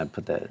just kind of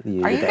put the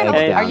you Are get you the gonna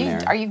eggs are down you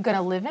there. are you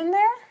gonna live in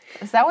there?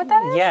 Is that what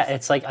that is? yeah,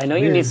 it's like I know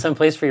you need some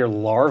place for your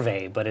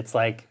larvae, but it's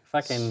like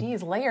fucking.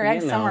 Jeez, lay your you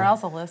eggs somewhere know.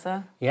 else,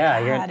 Alyssa.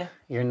 Yeah, God.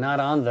 you're not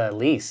on the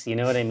lease. You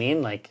know what I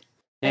mean? Like,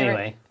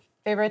 anyway.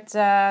 Favorite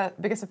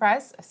biggest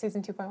surprise of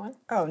season 2.1?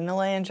 Oh,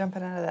 Nilayan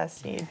jumping out of that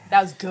seed.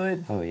 That was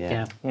good. Oh yeah.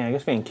 Yeah, Yeah, I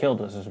guess being killed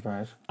was a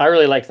surprise. I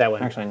really liked that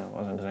one. Actually, no, it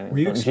wasn't. 'Cause I didn't Were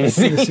you vote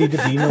expecting the seed to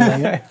be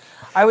Nilayan?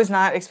 I was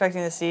not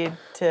expecting the seed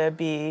to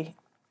be.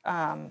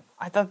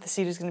 I thought the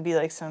seed was going to be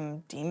like some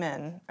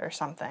demon or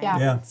something. Yeah,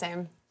 Yeah.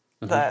 same.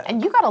 But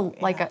And you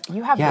got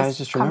you have Yeah, I was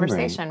this just remembering.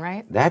 conversation,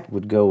 right? That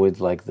would go with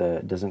like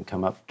the doesn't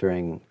come up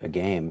during a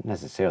game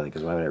necessarily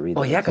because why would I read?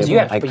 Well, that yeah, at the because table? you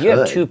have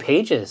I could. 2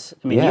 pages.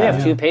 I mean, you Yeah.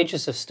 have 2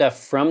 pages of stuff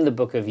from the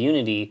Book of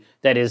Unity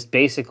that is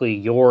basically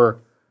your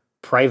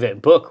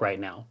private book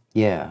right now.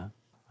 Yeah,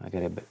 I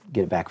gotta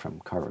get it back from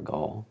Carver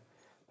Gall.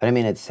 But I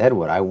mean, it said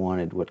what I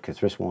wanted, what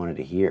Cthulhu wanted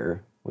to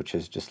hear, which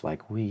is just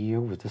like,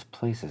 this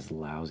place is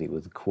lousy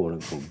with quote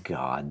unquote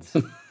gods.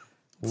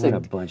 What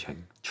a bunch of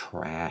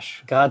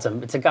trash.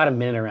 It's a god a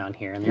minute around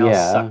here, and they all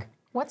Yeah. suck.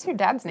 What's your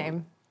dad's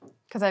name?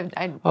 Because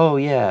I Oh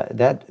yeah,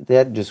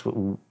 that just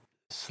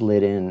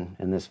slid in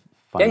this.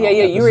 Yeah, Final yeah,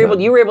 yeah.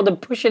 episode. You were able to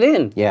push it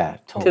in. Yeah,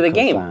 to the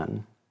game.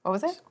 Tolkathan. what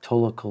was it?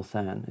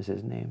 Tolkathan is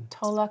his name.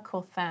 Tola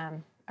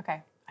Kulthan.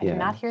 Okay. I Yeah. did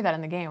not hear that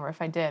in the game, or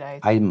if I did,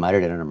 I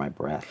muttered it under my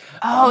breath.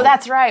 Oh,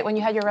 that's right. When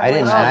you had your I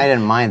revelation.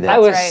 didn't mind it. I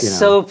was right.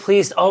 so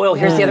pleased. Oh, well,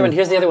 here's the other one.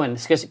 Here's the other one.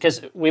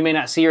 Because we may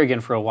not see her again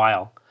for a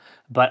while,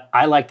 but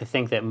I like to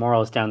think that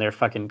Morrow's down there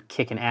fucking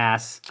kicking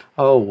ass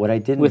Oh, what I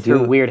didn't with do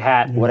her weird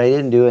hat. What I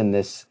didn't do in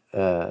this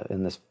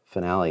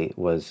finale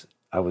was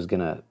I was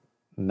gonna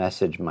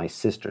message my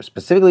sister,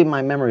 specifically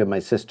my memory of my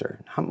sister,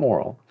 not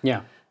Moral,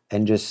 Yeah.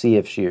 and just see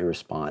if she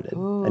responded,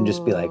 and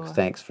just be like,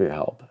 "Thanks for your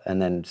help," and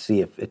then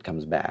see if it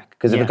comes back.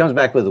 Because if Yeah. it comes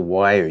back with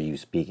 "Why are you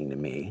speaking to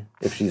me?"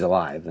 if she's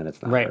alive, then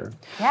it's not Right. her.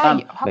 Yeah. How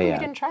come yeah. you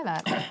didn't try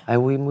that?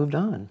 We moved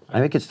on.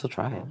 I could still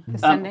try it.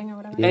 Descending or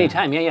whatever?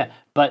 Anytime, yeah.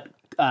 But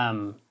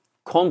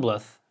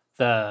Kornbluth,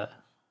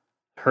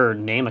 her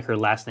name, like her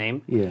last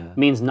name, Yeah.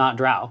 means not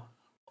drow.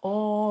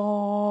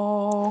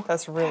 Oh.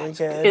 that's really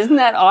good. Isn't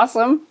that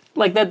awesome?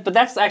 Like that, but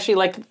that's actually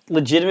like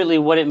legitimately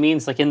what it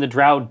means, like in the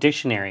drow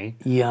dictionary.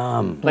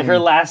 Yum. Like her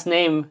last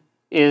name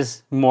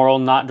is Moral,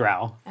 not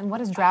drow. And what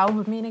does drow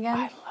mean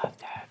again?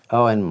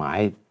 Oh, and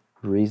my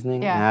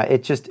reasoning? Yeah.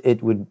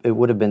 It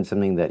would have been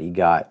something that he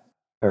got,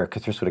 or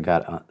Cthulhu would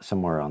have got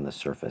somewhere on the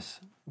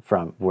surface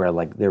from where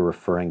like they're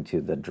referring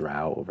to the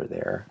drow over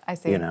there. I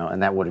see. You know,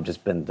 and that would have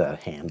just been the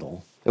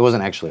handle. It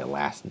wasn't actually a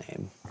last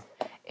name.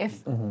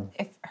 If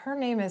her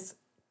name is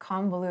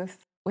Convoluth,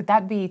 would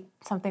that be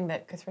something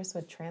that Cthulhu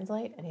would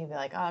translate? And he'd be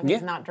like, oh, it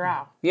means Yeah. not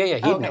drow. Yeah,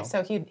 he'd Oh, okay, know.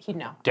 so he'd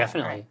know.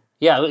 Definitely. All right.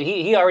 Yeah,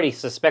 he already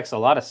suspects a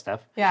lot of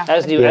stuff. Yeah.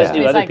 As do Yeah.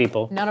 He's other like,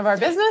 people. None of our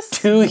business.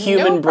 2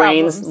 human no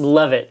brains problems.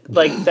 love it.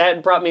 Like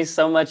that brought me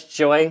so much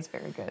joy. That's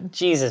very good.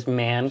 Jesus,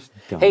 man.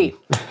 Dumb. Hey,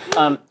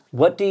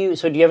 do you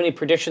have any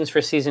predictions for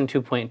season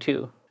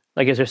 2.2?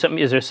 Like, is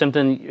there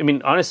something, I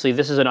mean, honestly,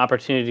 this is an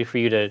opportunity for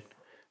you to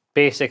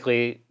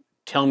basically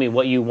tell me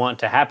what you want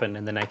to happen,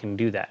 and then I can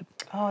do that.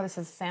 Oh, this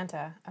is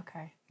Santa.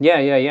 Okay. Yeah.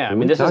 I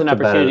mean, this is an talked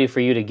about opportunity it.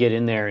 for you to get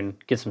in there and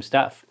get some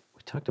stuff.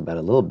 We talked about it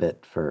a little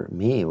bit for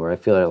me, where I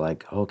feel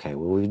like, okay,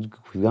 well, we've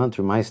gone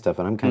through my stuff,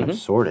 and I'm kind of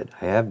sorted.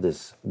 I have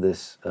this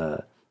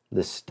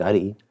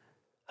study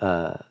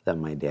that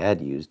my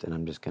dad used, and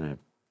I'm just gonna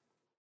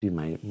do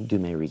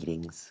my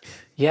readings.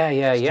 Yeah.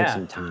 Take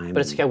some time.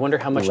 But it's like, I wonder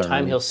how much time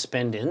learn. he'll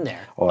spend in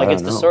there. Oh, Like, I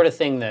it's don't the know. sort of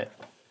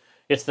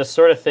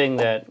thing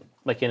that,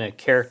 like in a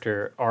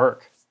character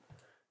arc,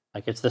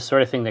 like it's the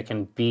sort of thing that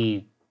can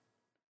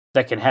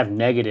have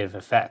negative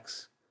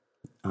effects.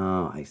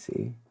 Oh, I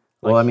see.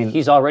 Like, Well, I mean,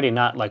 he's already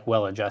not like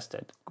well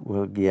adjusted.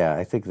 well, yeah,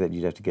 I think that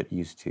you'd have to get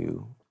used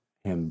to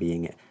him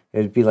being.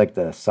 It'd be like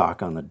the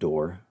sock on the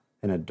door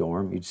in a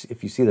dorm.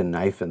 If you see the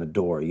knife in the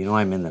door, you know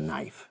I'm in the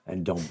knife,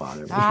 and don't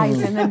bother me. Ah, he's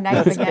in the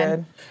knife That's again.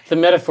 good. The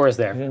metaphor is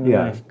there.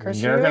 Yeah.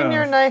 Chris, you're in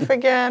your knife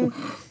again.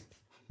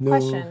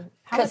 Question.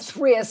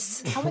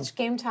 How much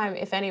game time,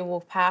 if any,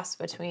 will pass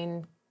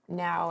between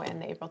now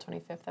and the April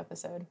 25th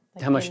episode?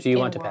 Like How much do you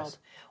want to world? pass?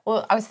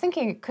 Well, I was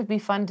thinking it could be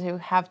fun to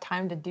have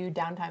time to do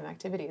downtime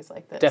activities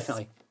like this.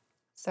 Definitely.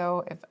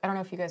 So I don't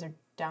know if you guys are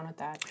down with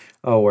that.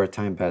 Oh, where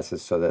time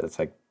passes so that it's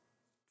like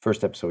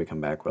first episode we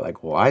come back, we're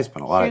like, well, I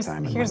spent a lot of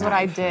time. in Here's my what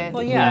I knife. did.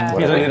 Well, yeah.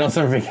 He's only on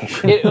summer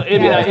vacation.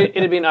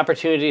 It'd be an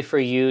opportunity for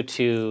you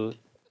to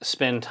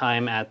spend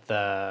time at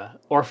the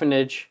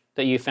orphanage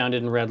that you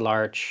founded in Red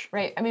Larch.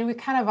 Right. I mean, we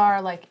kind of are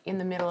like in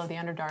the middle of the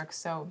Underdark,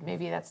 so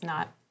maybe that's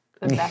not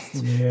the best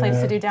place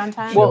to do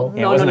downtime. Well,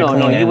 Yeah, it wasn't a no.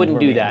 clean You end wouldn't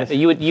for do me. that.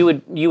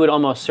 You would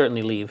almost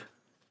certainly leave.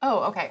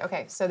 oh,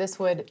 okay. So this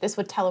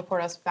would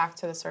teleport us back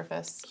to the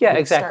surface. Yeah, and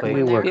exactly. start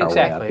from there. work our way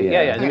Exactly. up,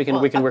 Yeah. yeah. Then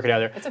we can work it out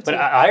there. It's up to But you.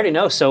 I already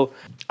know. So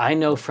I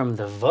know from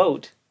the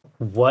vote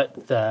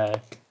what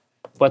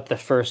the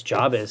first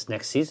job is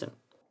next season.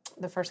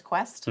 The first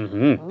quest. Back to the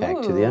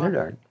Ooh.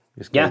 Underdark.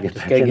 Just Yeah, gotta get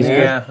just back gotta- in just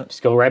there. go-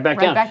 just go right back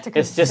Right down. back to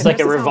It's just like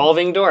a Chris' home.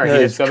 revolving door. You Yeah,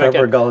 just go back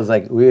down. Gull is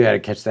like, we gotta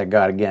catch that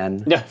god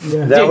again. Yeah.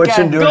 That which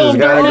endures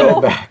gotta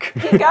go back.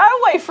 He got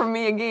away from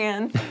me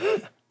again.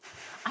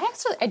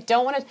 I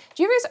don't want to.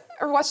 Do you guys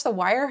ever watch The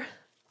Wire?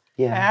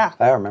 Yeah,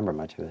 I don't remember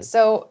much of it.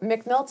 So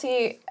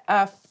McNulty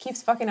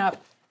keeps fucking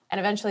up, and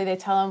eventually they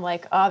tell him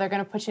like, oh, they're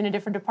gonna put you in a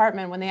different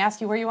department. When they ask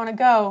you where you want to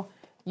go,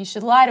 you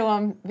should lie to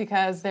them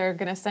because they're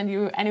gonna send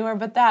you anywhere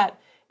but that.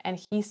 And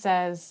he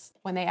says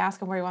when they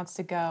ask him where he wants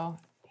to go,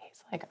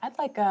 he's like, I'd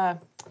like I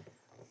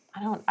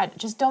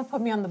just don't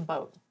put me on the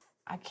boat.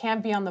 I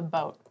can't be on the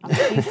boat. I'm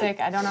seasick.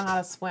 I don't know how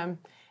to swim.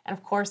 And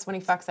of course, when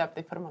he fucks up,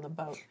 they put him on the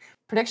boat.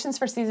 Predictions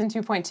for season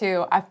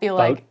 2.2, I feel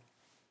like,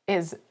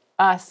 is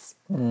us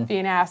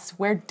being asked,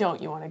 where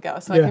don't you want to go?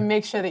 So I Yeah. can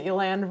make sure that you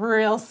land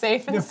real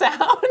safe and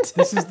sound.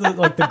 This is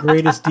the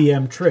greatest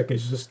DM trick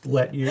is just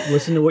let you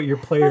listen to what your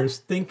players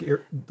think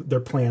their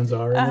plans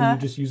are, and then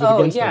you just use it Oh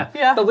against yeah. them.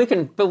 Yeah. But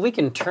we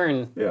can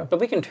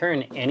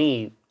turn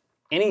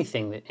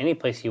anything that any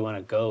place you want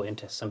to go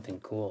into something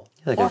cool.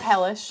 Like Or a,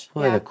 hellish.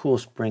 like Yeah. a cool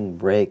spring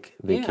break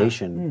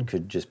vacation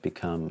could just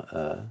become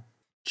a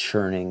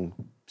churning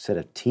set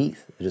of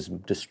teeth that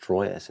just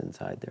destroy us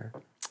inside there.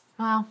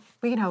 Well,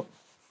 we can hope.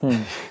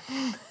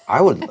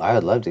 I would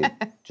love to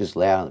just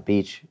lay out on the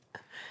beach,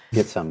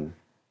 get some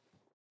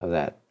of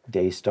that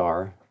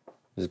Daystar,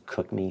 just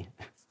cook me.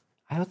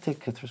 I don't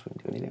think Cthulhu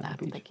wouldn't do anything I on the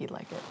don't beach. think he'd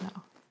like it,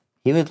 no.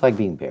 He would like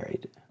being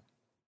buried.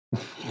 Do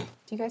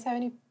you guys have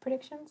any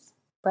predictions?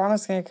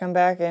 Brahma's gonna come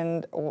back,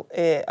 and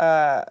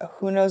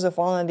who knows if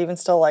Walnut even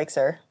still likes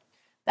her.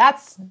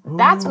 That's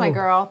my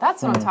girl.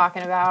 That's what I'm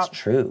talking about.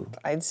 True.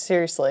 I'd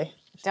seriously.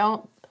 I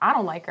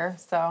don't like her,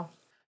 so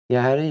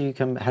Yeah, how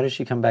does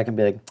she come back and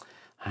be like,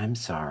 I'm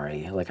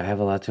sorry, like I have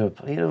a lot to,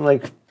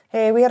 like,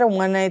 Hey, we had a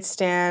one-night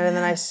stand, and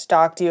then I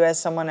stalked you as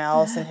someone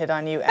else and hit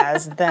on you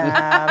as them,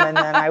 and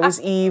then I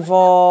was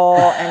evil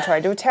and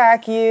tried to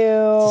attack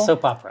you.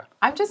 Soap opera.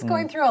 I'm just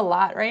going through a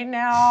lot right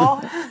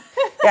now.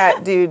 Yeah,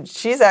 dude,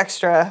 she's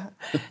extra.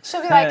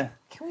 She'll be like,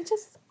 can we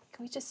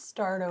just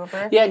start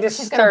over? Yeah, just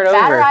She's start gonna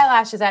bat her over.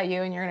 eyelashes at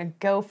you and you're gonna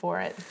go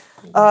for it.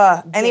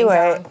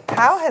 Anyway,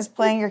 how has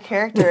playing your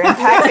character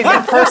impacted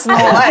your personal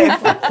life?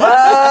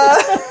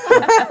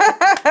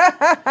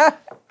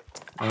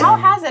 How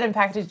has it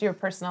impacted your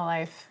personal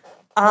life?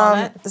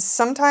 Walnut?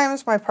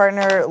 Sometimes my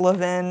partner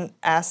Levin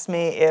asks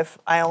me if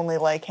I only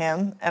like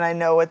him, and I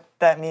know what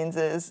that means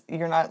is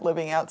you're not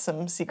living out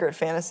some secret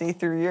fantasy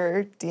through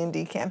your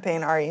D&D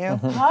campaign, are you?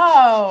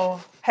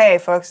 Oh. Hey,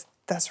 folks,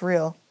 that's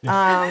real.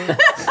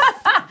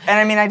 And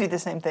I mean, I do the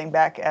same thing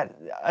back at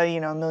a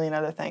million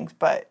other things,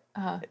 but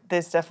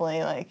there's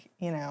definitely like,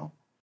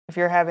 if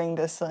you're having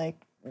this like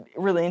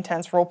really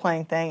intense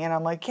role-playing thing and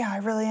I'm like, yeah, I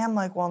really am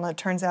like Walnut,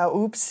 turns out,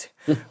 oops,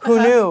 who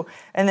knew?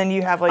 And then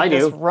you have like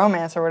this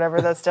romance or whatever,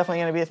 that's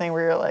definitely going to be a thing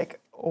where you're like,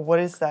 what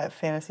is that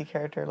fantasy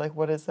character? Like,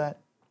 what is that?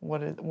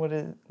 What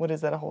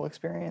is that whole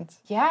experience?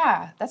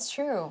 Yeah, that's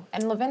true.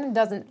 And Levin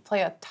doesn't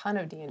play a ton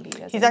of D&D,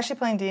 does he? He's actually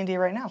playing D&D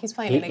right now. He's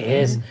playing He in a game.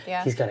 is.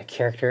 Yeah. He's got a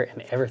character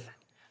and everything.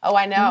 Oh,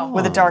 I know.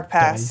 with a dark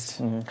past.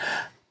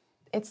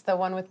 It's the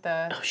one with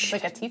the it's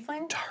like a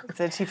tiefling? It's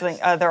a tiefling.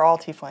 They're all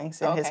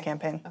tieflings in his okay.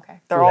 campaign. Okay.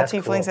 They're all that's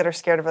tieflings cool. that are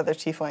scared of other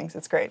tieflings.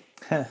 It's great.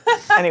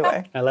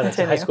 Anyway, I love it. It's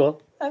a high continue.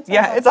 school.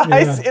 Yeah, it's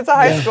a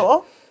high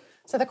school.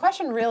 So the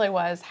question really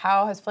was,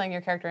 how has playing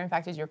your character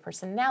impacted your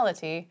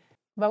personality?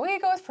 But we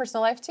could go with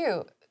personal life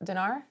too.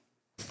 Dinar?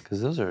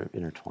 because those are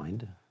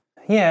intertwined.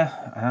 Yeah,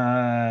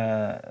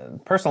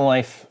 personal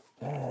life,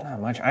 not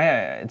much.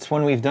 It's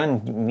when we've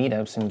done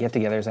meetups and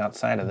get-togethers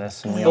outside of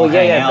this, and we all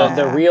hang out.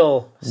 The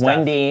real stuff.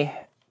 Wendy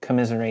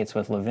commiserates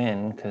with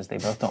Levin because they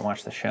both don't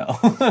watch the show.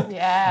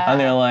 Yeah. And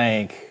they're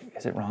like,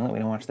 is it wrong that we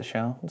don't watch the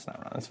show? It's not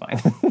wrong. It's fine.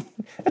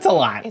 It's a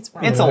lot. It's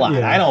wrong. It's a lot.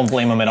 Yeah. I don't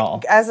blame them at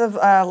all. As of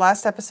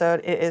last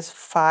episode, it is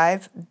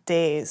 5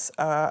 days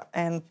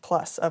and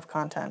plus of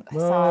content.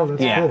 Oh,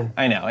 that's Yeah, cool.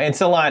 I know.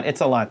 It's a lot.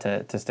 It's a lot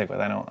to stick with.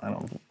 I don't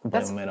blame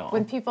That's them at all.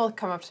 when people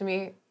come up to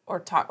me or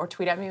talk or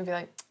tweet at me and be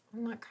like,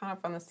 I'm not caught up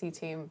on the C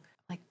team.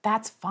 Like,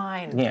 that's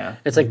fine. Yeah.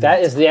 It's like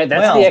that's the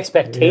Well,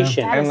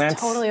 expectation. That And is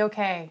that's- totally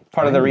okay.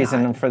 Part of the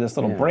reason for this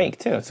little break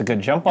too. It's a good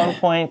jump on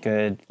point.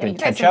 Good Yeah, you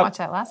guys catch didn't up. watch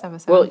that last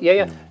episode. Well,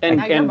 yeah. And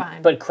Now you're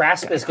behind. but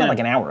Crasp is It's kind gonna of like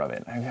an hour of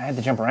it. I had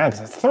to jump around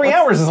because 3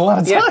 hours is a lot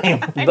of time.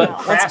 but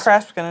What's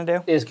Crasp Crasp gonna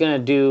do? is gonna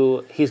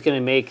do. He's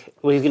gonna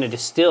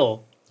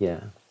distill Yeah,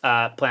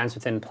 plans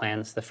within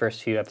plans. The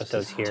first few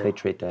episodes here.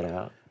 titrate that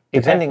out.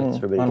 Depending So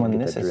everybody on can when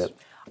get this that is. drip.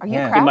 Are you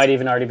yeah. It Crafts? might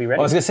even already be ready.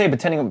 I was gonna say,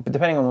 depending on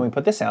when we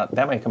put this out,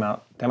 that might come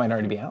out. That might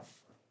already be out.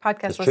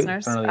 Podcast true.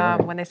 listeners, I don't know.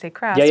 when they say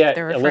Crafts, yeah.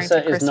 they're referring to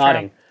Alyssa Chris is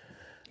nodding.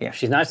 Yeah.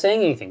 She's not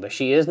saying anything, but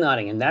she is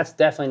nodding, and that's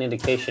definitely an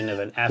indication of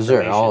an Those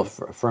are affirmation. all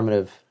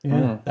affirmative.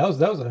 Yeah, that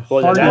was a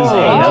Well, hard that's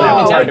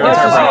one. it's hard.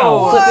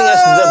 Whoa. Flipping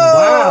us the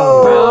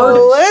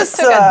Alyssa.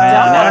 Took a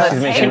dump Now on she's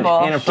the making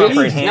table.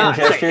 inappropriate hand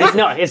gestures.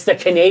 No, it's the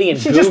Canadian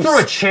She just boobs. threw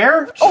a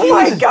chair? Oh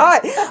my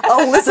God.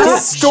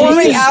 Alyssa's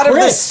storming Jesus out of the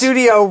Christ.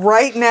 studio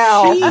right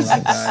now. Oh my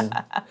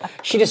God.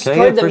 She Can I destroyed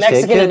get the a first aid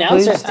Mexican kit,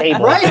 announcers please?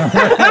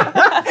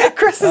 table.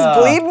 Chris is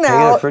bleeding Can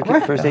I out.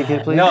 get a first aid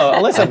kit, please? No,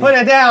 Alyssa, put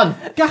it down.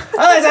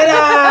 Alyssa,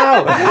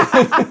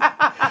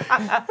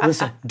 no!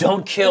 Listen,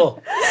 don't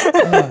kill.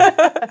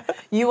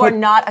 You are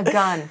not a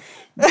gun.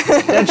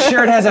 That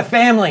shirt has a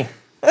family.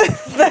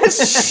 That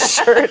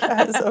shirt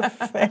has a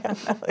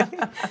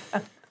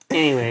family.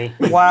 Anyway,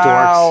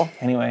 Wow.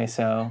 Anyway,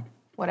 so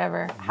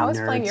Whatever. How has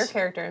playing Nerds. your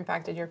character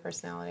impacted your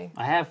personality?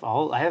 I have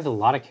a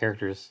lot of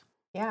characters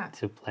Yeah.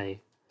 to play.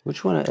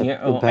 Which one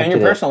yeah, impacted and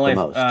your it personal the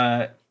life,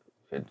 most?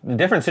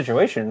 different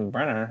situation.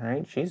 Brenna,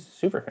 right? She's a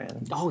super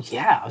fan. Oh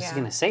yeah, I was Yeah.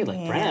 gonna say like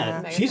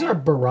Yeah. Brenna. She's our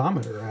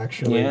barometer,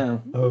 actually. Yeah.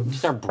 Of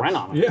She's our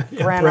Brenna. yeah,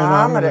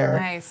 Brenometer.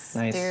 Nice,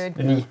 Nice. dude.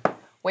 Yeah.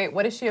 Wait,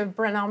 what is she a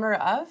brenometer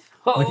of?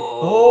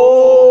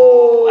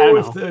 Oh, I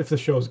don't know. if the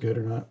show's good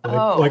or not. Like,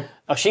 Oh. like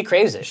Oh, she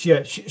craves it.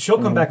 yeah, she'll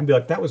come back and be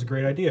like, "That was a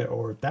great idea,"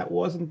 or "That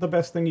wasn't the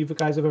best thing you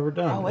guys have ever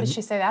done." Oh, what did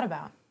she say that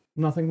about?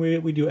 Nothing.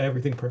 We do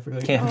everything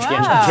perfectly. Yeah.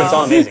 Yeah, it's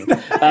all amazing.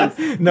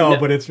 No,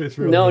 but it's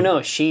really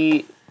No,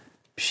 she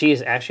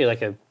is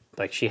actually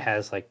she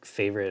has like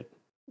favorite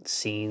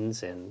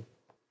scenes and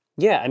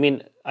yeah, I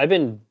mean, I've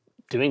been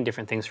doing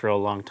different things for a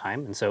long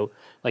time, and so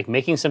like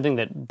making something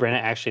that Brenna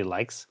actually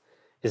likes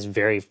is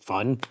very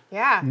fun.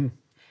 Yeah.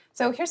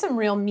 So here's some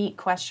real meat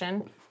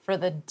question for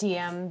the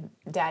DM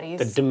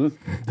daddies.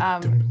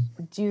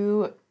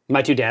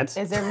 My two dads.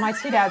 Is there my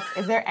two dads?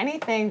 Is there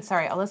anything?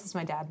 Sorry, Alyssa's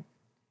my dad.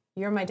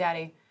 You're my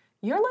daddy.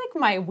 You're like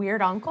my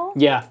weird uncle.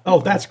 Yeah,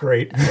 Oh, that's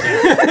great.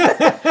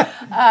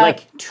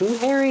 like too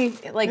hairy.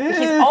 Like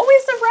he's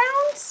always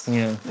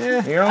around.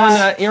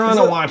 Yeah. You're on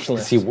a watch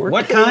list. he working?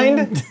 What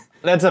kind?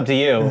 That's up to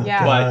you.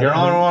 Yeah. But you're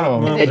on one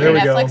of them. Is it There your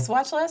we go. Netflix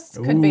watch list?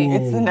 Could be.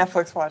 It's the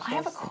Netflix watch I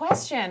have a list.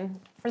 question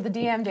for the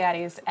DM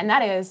daddies, and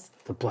that is: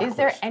 black is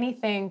there list.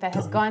 anything that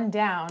has gone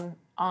down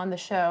on the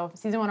show,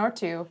 season 1 or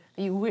 2,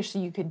 that you wish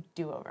you could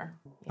do over?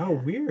 Oh,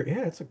 weird.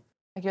 Yeah, it's a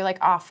Like you're like,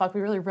 oh fuck,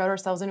 we really wrote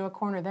ourselves into a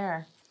corner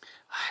there.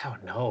 I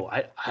don't know.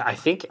 I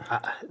think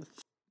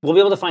we'll be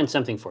able to find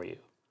something for you.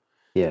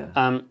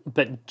 Yeah.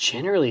 But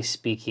generally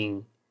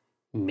speaking,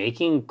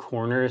 making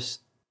corners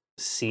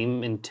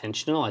seem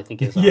intentional, I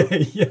think is our,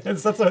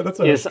 yes, that's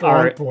a is strong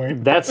our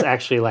point. that's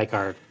actually like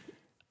our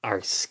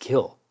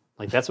skill.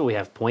 Like that's what we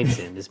have points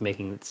in is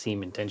making it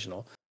seem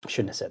intentional. I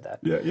shouldn't have said that.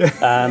 Yeah.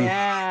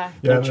 Yeah.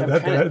 Yeah, I'm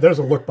trying to- there's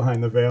a look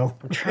behind the veil.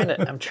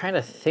 I'm trying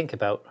to think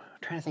about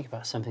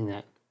something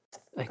that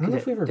don't know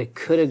if we ever- that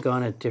could have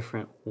gone a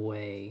different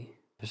way.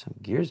 There's some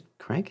gears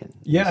cranking.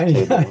 Yeah, on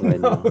this I table right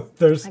know. now.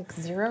 There's Like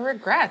zero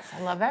regrets.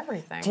 I love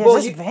everything. Yeah,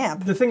 just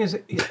vamp. the thing is,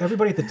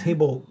 everybody at the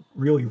table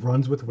really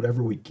runs with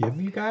whatever we give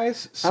you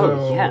guys. So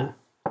Oh yeah.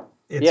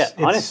 it's,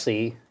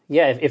 Honestly,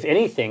 yeah. If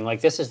anything,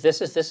 like this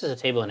is a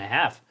table and a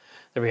half.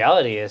 The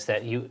reality is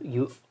that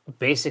you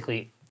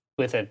basically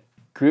with a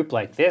group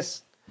like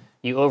this,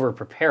 you over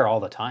prepare all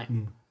the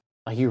time.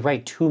 Like you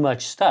write too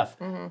much stuff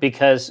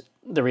because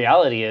the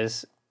reality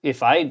is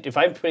if I'm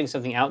putting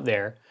something out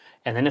there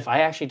and then if I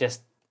actually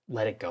just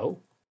let it go,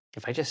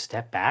 if I just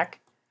step back,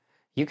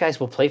 you guys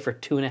will play for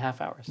 2.5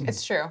 hours.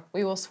 It's true.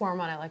 We will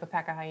swarm on it like a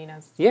pack of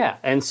hyenas. Yeah,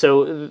 and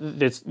so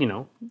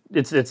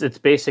it's it's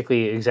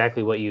basically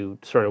exactly what you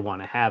sort of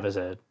want to have as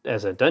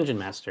a dungeon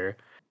master,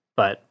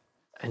 but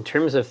in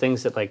terms of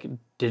things that like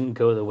didn't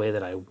go the way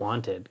that I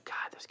wanted, God,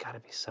 there's got to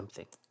be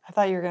something. I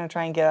thought you were going to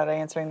try and get out of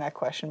answering that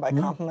question by Hmm?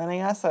 complimenting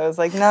us. I was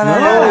like, no.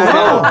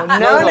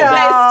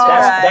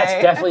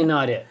 That's definitely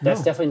not it.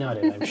 That's definitely not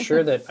it.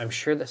 I'm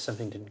sure that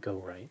something didn't go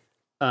right.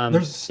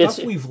 there's stuff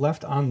it's- we've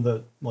left on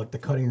the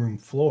cutting room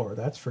floor.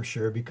 That's for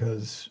sure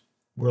because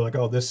we're like,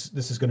 oh, this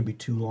is going to be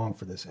too long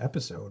for this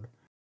episode.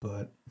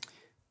 But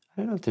I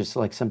don't know if there's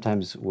like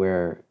sometimes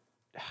where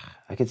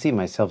I could see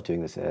myself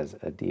doing this as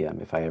a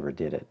DM if I ever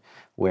did it,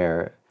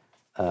 where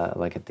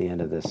like at the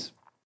end of this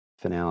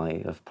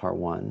finale of part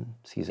 1,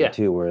 season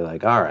 2, we're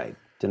like, all right,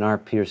 Dinar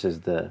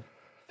pierces the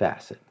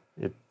facet.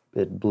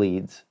 It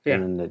bleeds,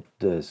 and then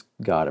this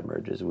god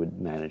emerges,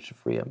 would manage to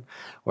free him.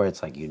 Where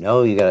it's like, you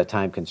got a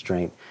time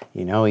constraint,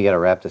 you got to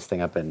wrap this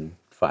thing up in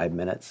 5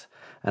 minutes.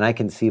 And I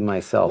can see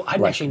myself. I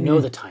didn't actually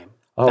know the time.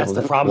 That's the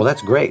well, problem. Well,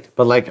 that's great.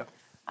 But like,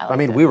 I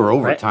mean, we were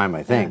over Right. time,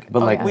 I think. But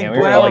like, We we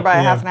went were over like- by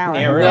half an hour.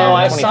 Yeah, we're No,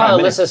 at I 25 saw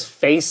minutes. Alyssa's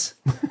face.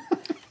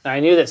 I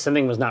knew that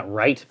something was not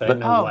right, but I didn't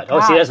know Oh, what. Oh,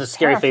 see, God, that's a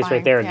scary face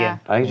right terrifying. there Yeah. again.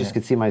 I just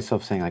could see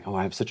myself saying like, oh,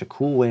 I have such a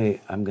cool way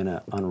I'm going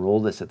to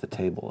unroll this at the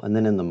table. And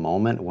then in the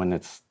moment when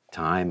it's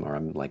time or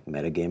I'm like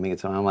metagaming it,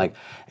 so I'm like,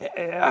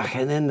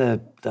 and then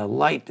the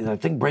light, the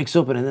thing breaks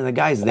open and then the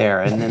guy's there.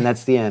 And then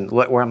that's the end.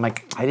 Where I'm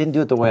like, I didn't do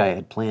it the way I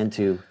had planned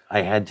to.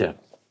 I had to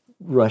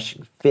rush,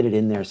 fit it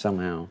in there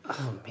somehow.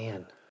 Oh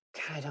man,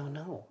 God, I don't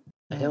know.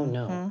 I don't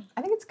know.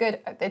 I think it's good.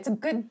 It's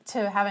good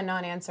to have a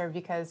non-answer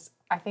because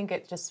I think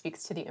it just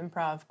speaks to the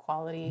improv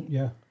quality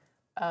yeah,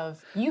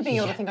 of you being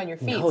able to think on your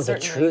feet. No, the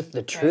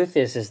certainly. truth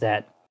is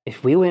that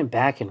if we went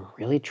back and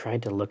really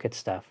tried to look at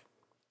stuff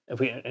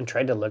and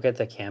tried to look at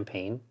the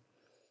campaign,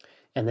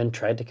 and then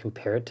tried to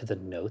compare it to the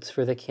notes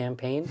for the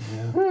campaign,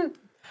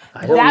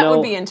 I don't That know.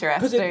 would be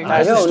interesting.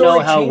 I The don't story know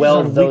how changes well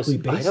on a those.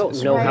 weekly I don't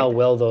basis, know right? how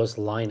well those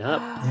line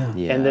up.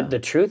 Yeah. And the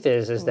truth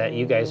is that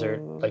you guys are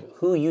like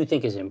who you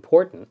think is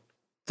important.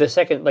 The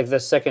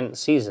second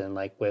season,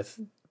 like with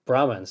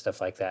Brahma and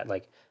stuff like that.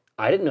 Like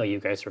I didn't know you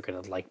guys were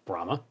gonna like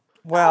Brahma.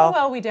 Oh,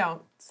 well, we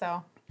don't.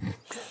 So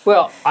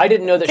Well, I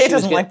didn't know that Kate she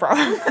was doesn't gonna, like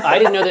Brahma. I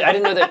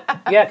didn't know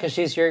that. Yeah, because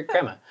she's your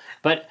grandma.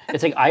 But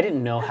it's like I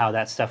didn't know how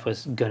that stuff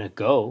was gonna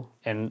go.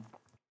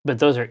 But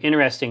those are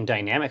interesting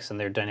dynamics, and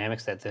they're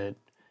dynamics that the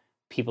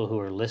people who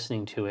are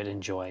listening to it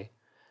enjoy,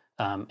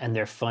 and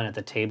they're fun at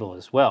the table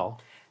as well.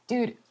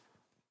 dude,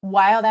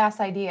 wild ass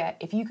idea.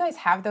 If you guys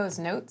have those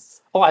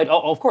notes, Oh,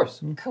 of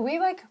course. could we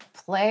like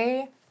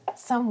play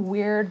some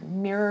weird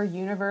mirror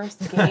universe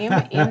game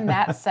in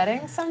that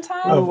setting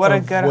sometime? Oh, What a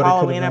Of good what it could've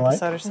Halloween been like?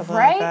 episode or something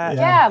Right? like that.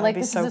 Yeah, That'd like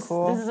be this so is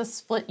cool. this is a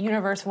split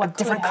universe. What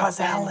different could have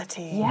been.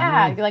 causality.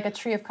 Yeah, like a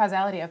tree of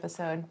causality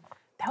episode.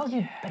 That would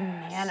be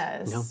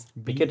bananas. No,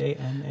 we could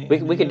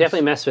B-A-N-A-N-A-S. we could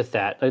definitely mess with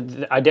that.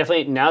 I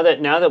definitely now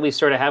that we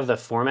sort of have the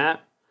format,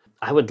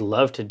 I would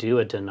love to do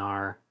a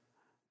Dinar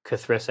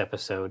Cathris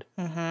episode,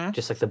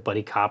 just like the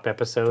buddy cop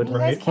episode. You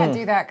guys can't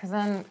do that because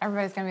then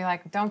everybody's gonna be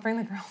like, "Don't bring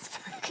the girls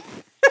back."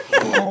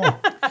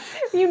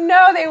 You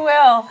know they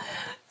will.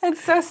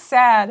 It's so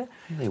sad.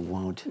 They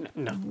won't.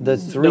 No, The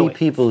three way.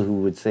 people who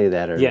would say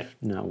that are Yeah.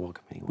 not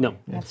welcome anyway. no.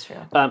 That's true.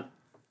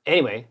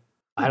 Anyway,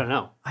 I don't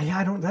know.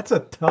 I don't. That's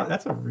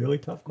a really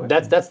tough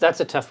question. That's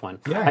a tough one.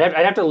 Yeah.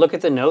 I'd have to look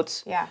at the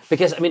notes. Yeah.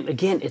 Because I mean,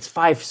 again, it's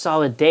 5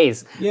 solid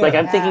days. Yeah. Like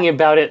I'm Yeah. thinking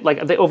about it, like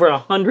over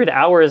 100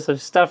 hours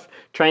of stuff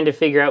trying to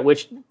figure out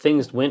which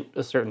things went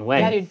a certain way.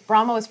 Yeah, dude.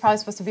 Brahma was probably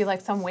supposed to be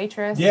like some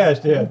waitress. Yeah.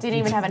 Didn't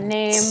even have a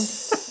name.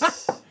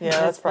 Yeah,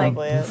 that's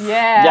probably it.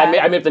 Yeah.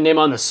 Yeah, I made up the name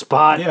on the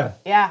spot. Yeah.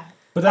 Yeah.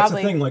 But that's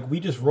probably. the thing. Like we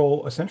just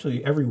roll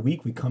essentially every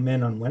week. We come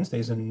in on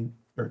Wednesdays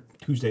or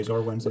Tuesdays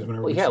or Wednesdays,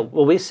 whenever. Yeah.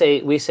 Well, we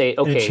say okay.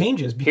 And it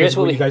changes because here's of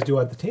what we you guys do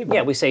at the table.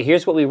 Yeah, we say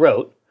here's what we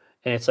wrote,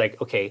 and it's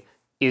like okay,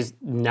 is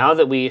now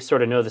that we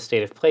sort of know the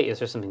state of play, is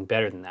there something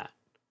better than that,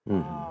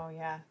 Oh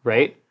yeah.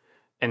 right?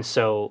 And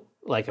so,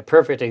 like a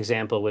perfect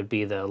example would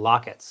be the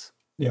lockets.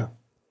 Yeah.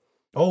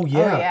 Oh yeah.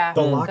 Oh yeah.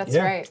 The lock. That's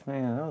yeah. right.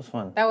 Yeah, that was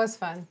fun. That was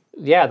fun.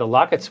 Yeah, the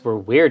lockets were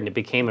weird, and it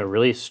became a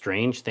really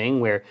strange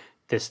thing where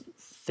this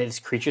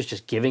creature's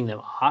just giving them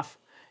off,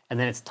 and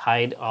then it's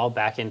tied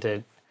back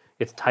into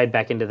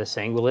the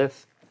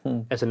Sanguilith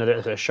as a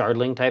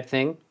shardling type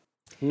thing.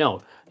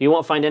 No, you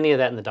won't find any of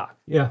that in the doc.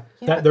 Yeah.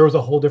 That there was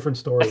a whole different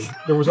story.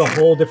 There was a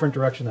whole different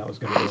direction that was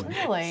going to go in.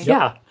 Really.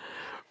 Yeah.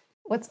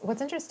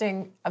 What's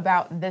interesting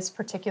about this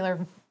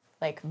particular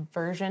like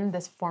version,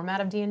 this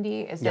format of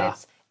D&D is that Yeah.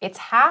 it's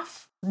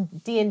half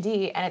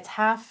D&D and it's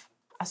half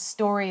a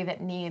story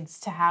that needs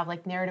to have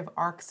like narrative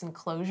arcs and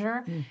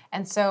closure.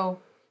 And so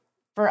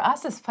for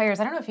us as players,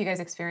 I don't know if you guys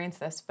experience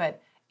this,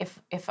 but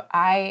if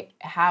I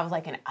have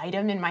like an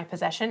item in my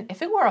possession,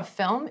 if it were a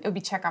film, it would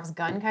be Chekhov's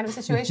gun kind of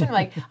situation.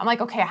 Like I'm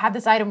like, okay, I have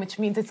this item, which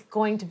means it's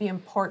going to be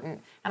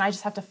important, and I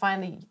just have to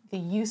find the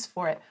use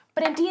for it.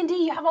 But in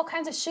D&D, you have all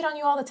kinds of shit on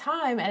you all the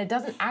time, and it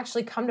doesn't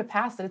actually come to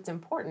pass that it's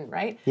important,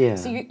 right? Yeah.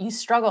 So you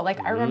struggle. Like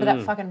I remember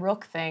that fucking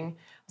rook thing.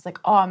 I was like,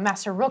 oh, I'm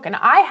Master Rook, and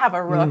I have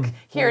a rook.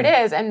 Here it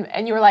is,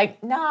 and you were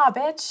like, nah,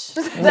 bitch,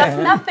 that's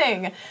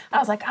nothing. And I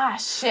was like, ah,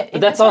 shit.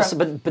 But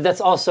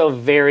that's also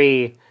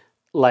very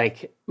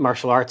like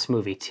martial arts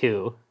movie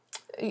too.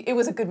 It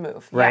was a good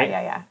move. Right?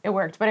 Yeah. It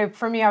worked. But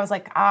for me, I was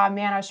like,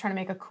 man, I was trying to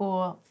make a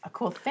cool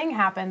thing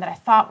happen that I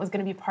thought was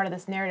going to be part of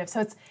this narrative.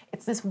 So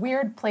it's this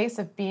weird place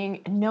of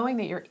knowing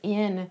that you're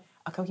in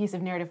a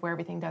cohesive narrative where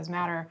everything does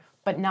matter,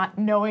 but not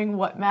knowing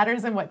what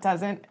matters and what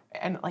doesn't,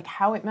 and like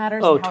how it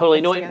matters. Oh, and how totally.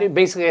 It No, fits together.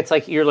 basically, it's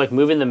like you're like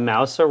moving the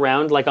mouse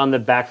around, like on the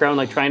background,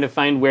 like trying to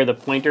find where the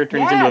pointer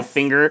turns into a Yes.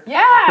 finger.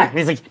 Yeah. And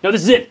he's like, no,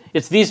 this is it.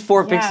 It's these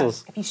 4 Yeah.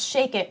 pixels. If you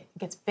shake it, it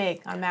gets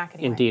big on Mac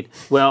anyway. Indeed.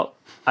 Well,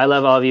 I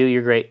love all of you.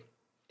 You're great,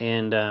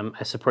 and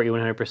I support you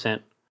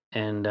 100%.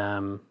 And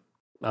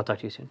I'll talk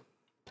to you soon.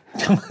 Oh,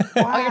 you're just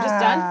done?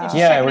 You're just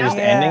Yeah, checking we're just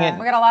out? ending it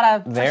We got a lot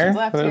of there. questions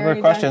left What here. were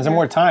You questions done? and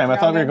more time? I You're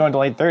thought all we were good? going to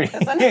like 30.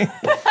 That's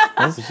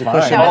Question fine. No,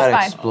 it's about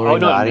fine. exploring Oh,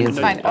 no, the audience it's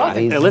fine. with Oh,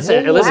 bodies.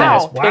 Alyssa Wow.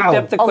 has picked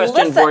up the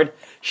question Alyssa board.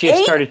 She has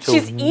ate? started to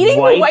She's eating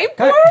the wipe.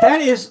 whiteboard?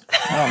 That is.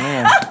 Oh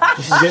man.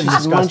 This is getting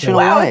disgusting. munching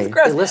Wow, away. it's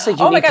gross. Alyssa,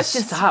 you oh my need God,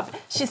 to stop.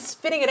 She's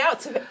spitting it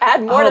out to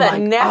add more to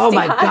that nasty oh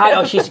my hive. God!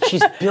 Oh, she's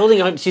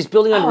building on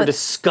her it's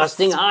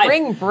disgusting eye.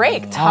 Spring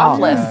break,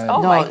 topless.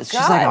 Oh, no, my it's God.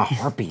 just like a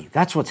harpy.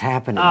 That's what's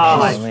happening. Oh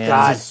my Those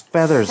God!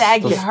 feathers,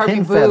 Saggy those harpy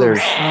pin boobs. feathers.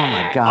 Oh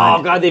my Oh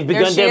God! God! They've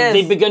begun she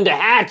is. to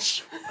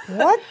hatch.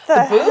 What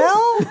the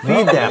hell?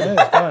 Feed them.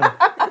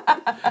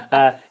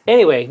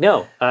 Anyway,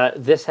 no.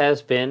 This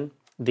has been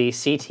the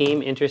C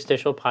Team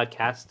Interstitial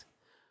Podcast.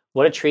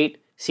 What a treat,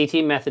 C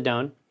Team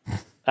Methadone,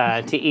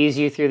 to ease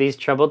you through these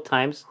troubled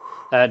times.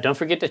 Don't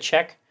forget to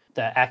check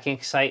the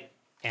Acink site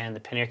and the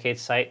Penny Arcade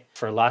site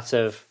for lots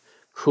of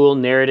cool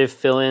narrative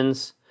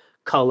fill-ins,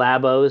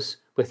 collabos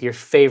with your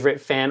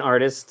favorite fan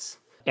artists,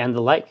 and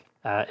the like.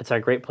 It's our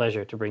great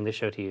pleasure to bring this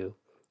show to you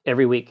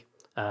every week.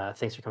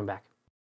 Thanks for coming back.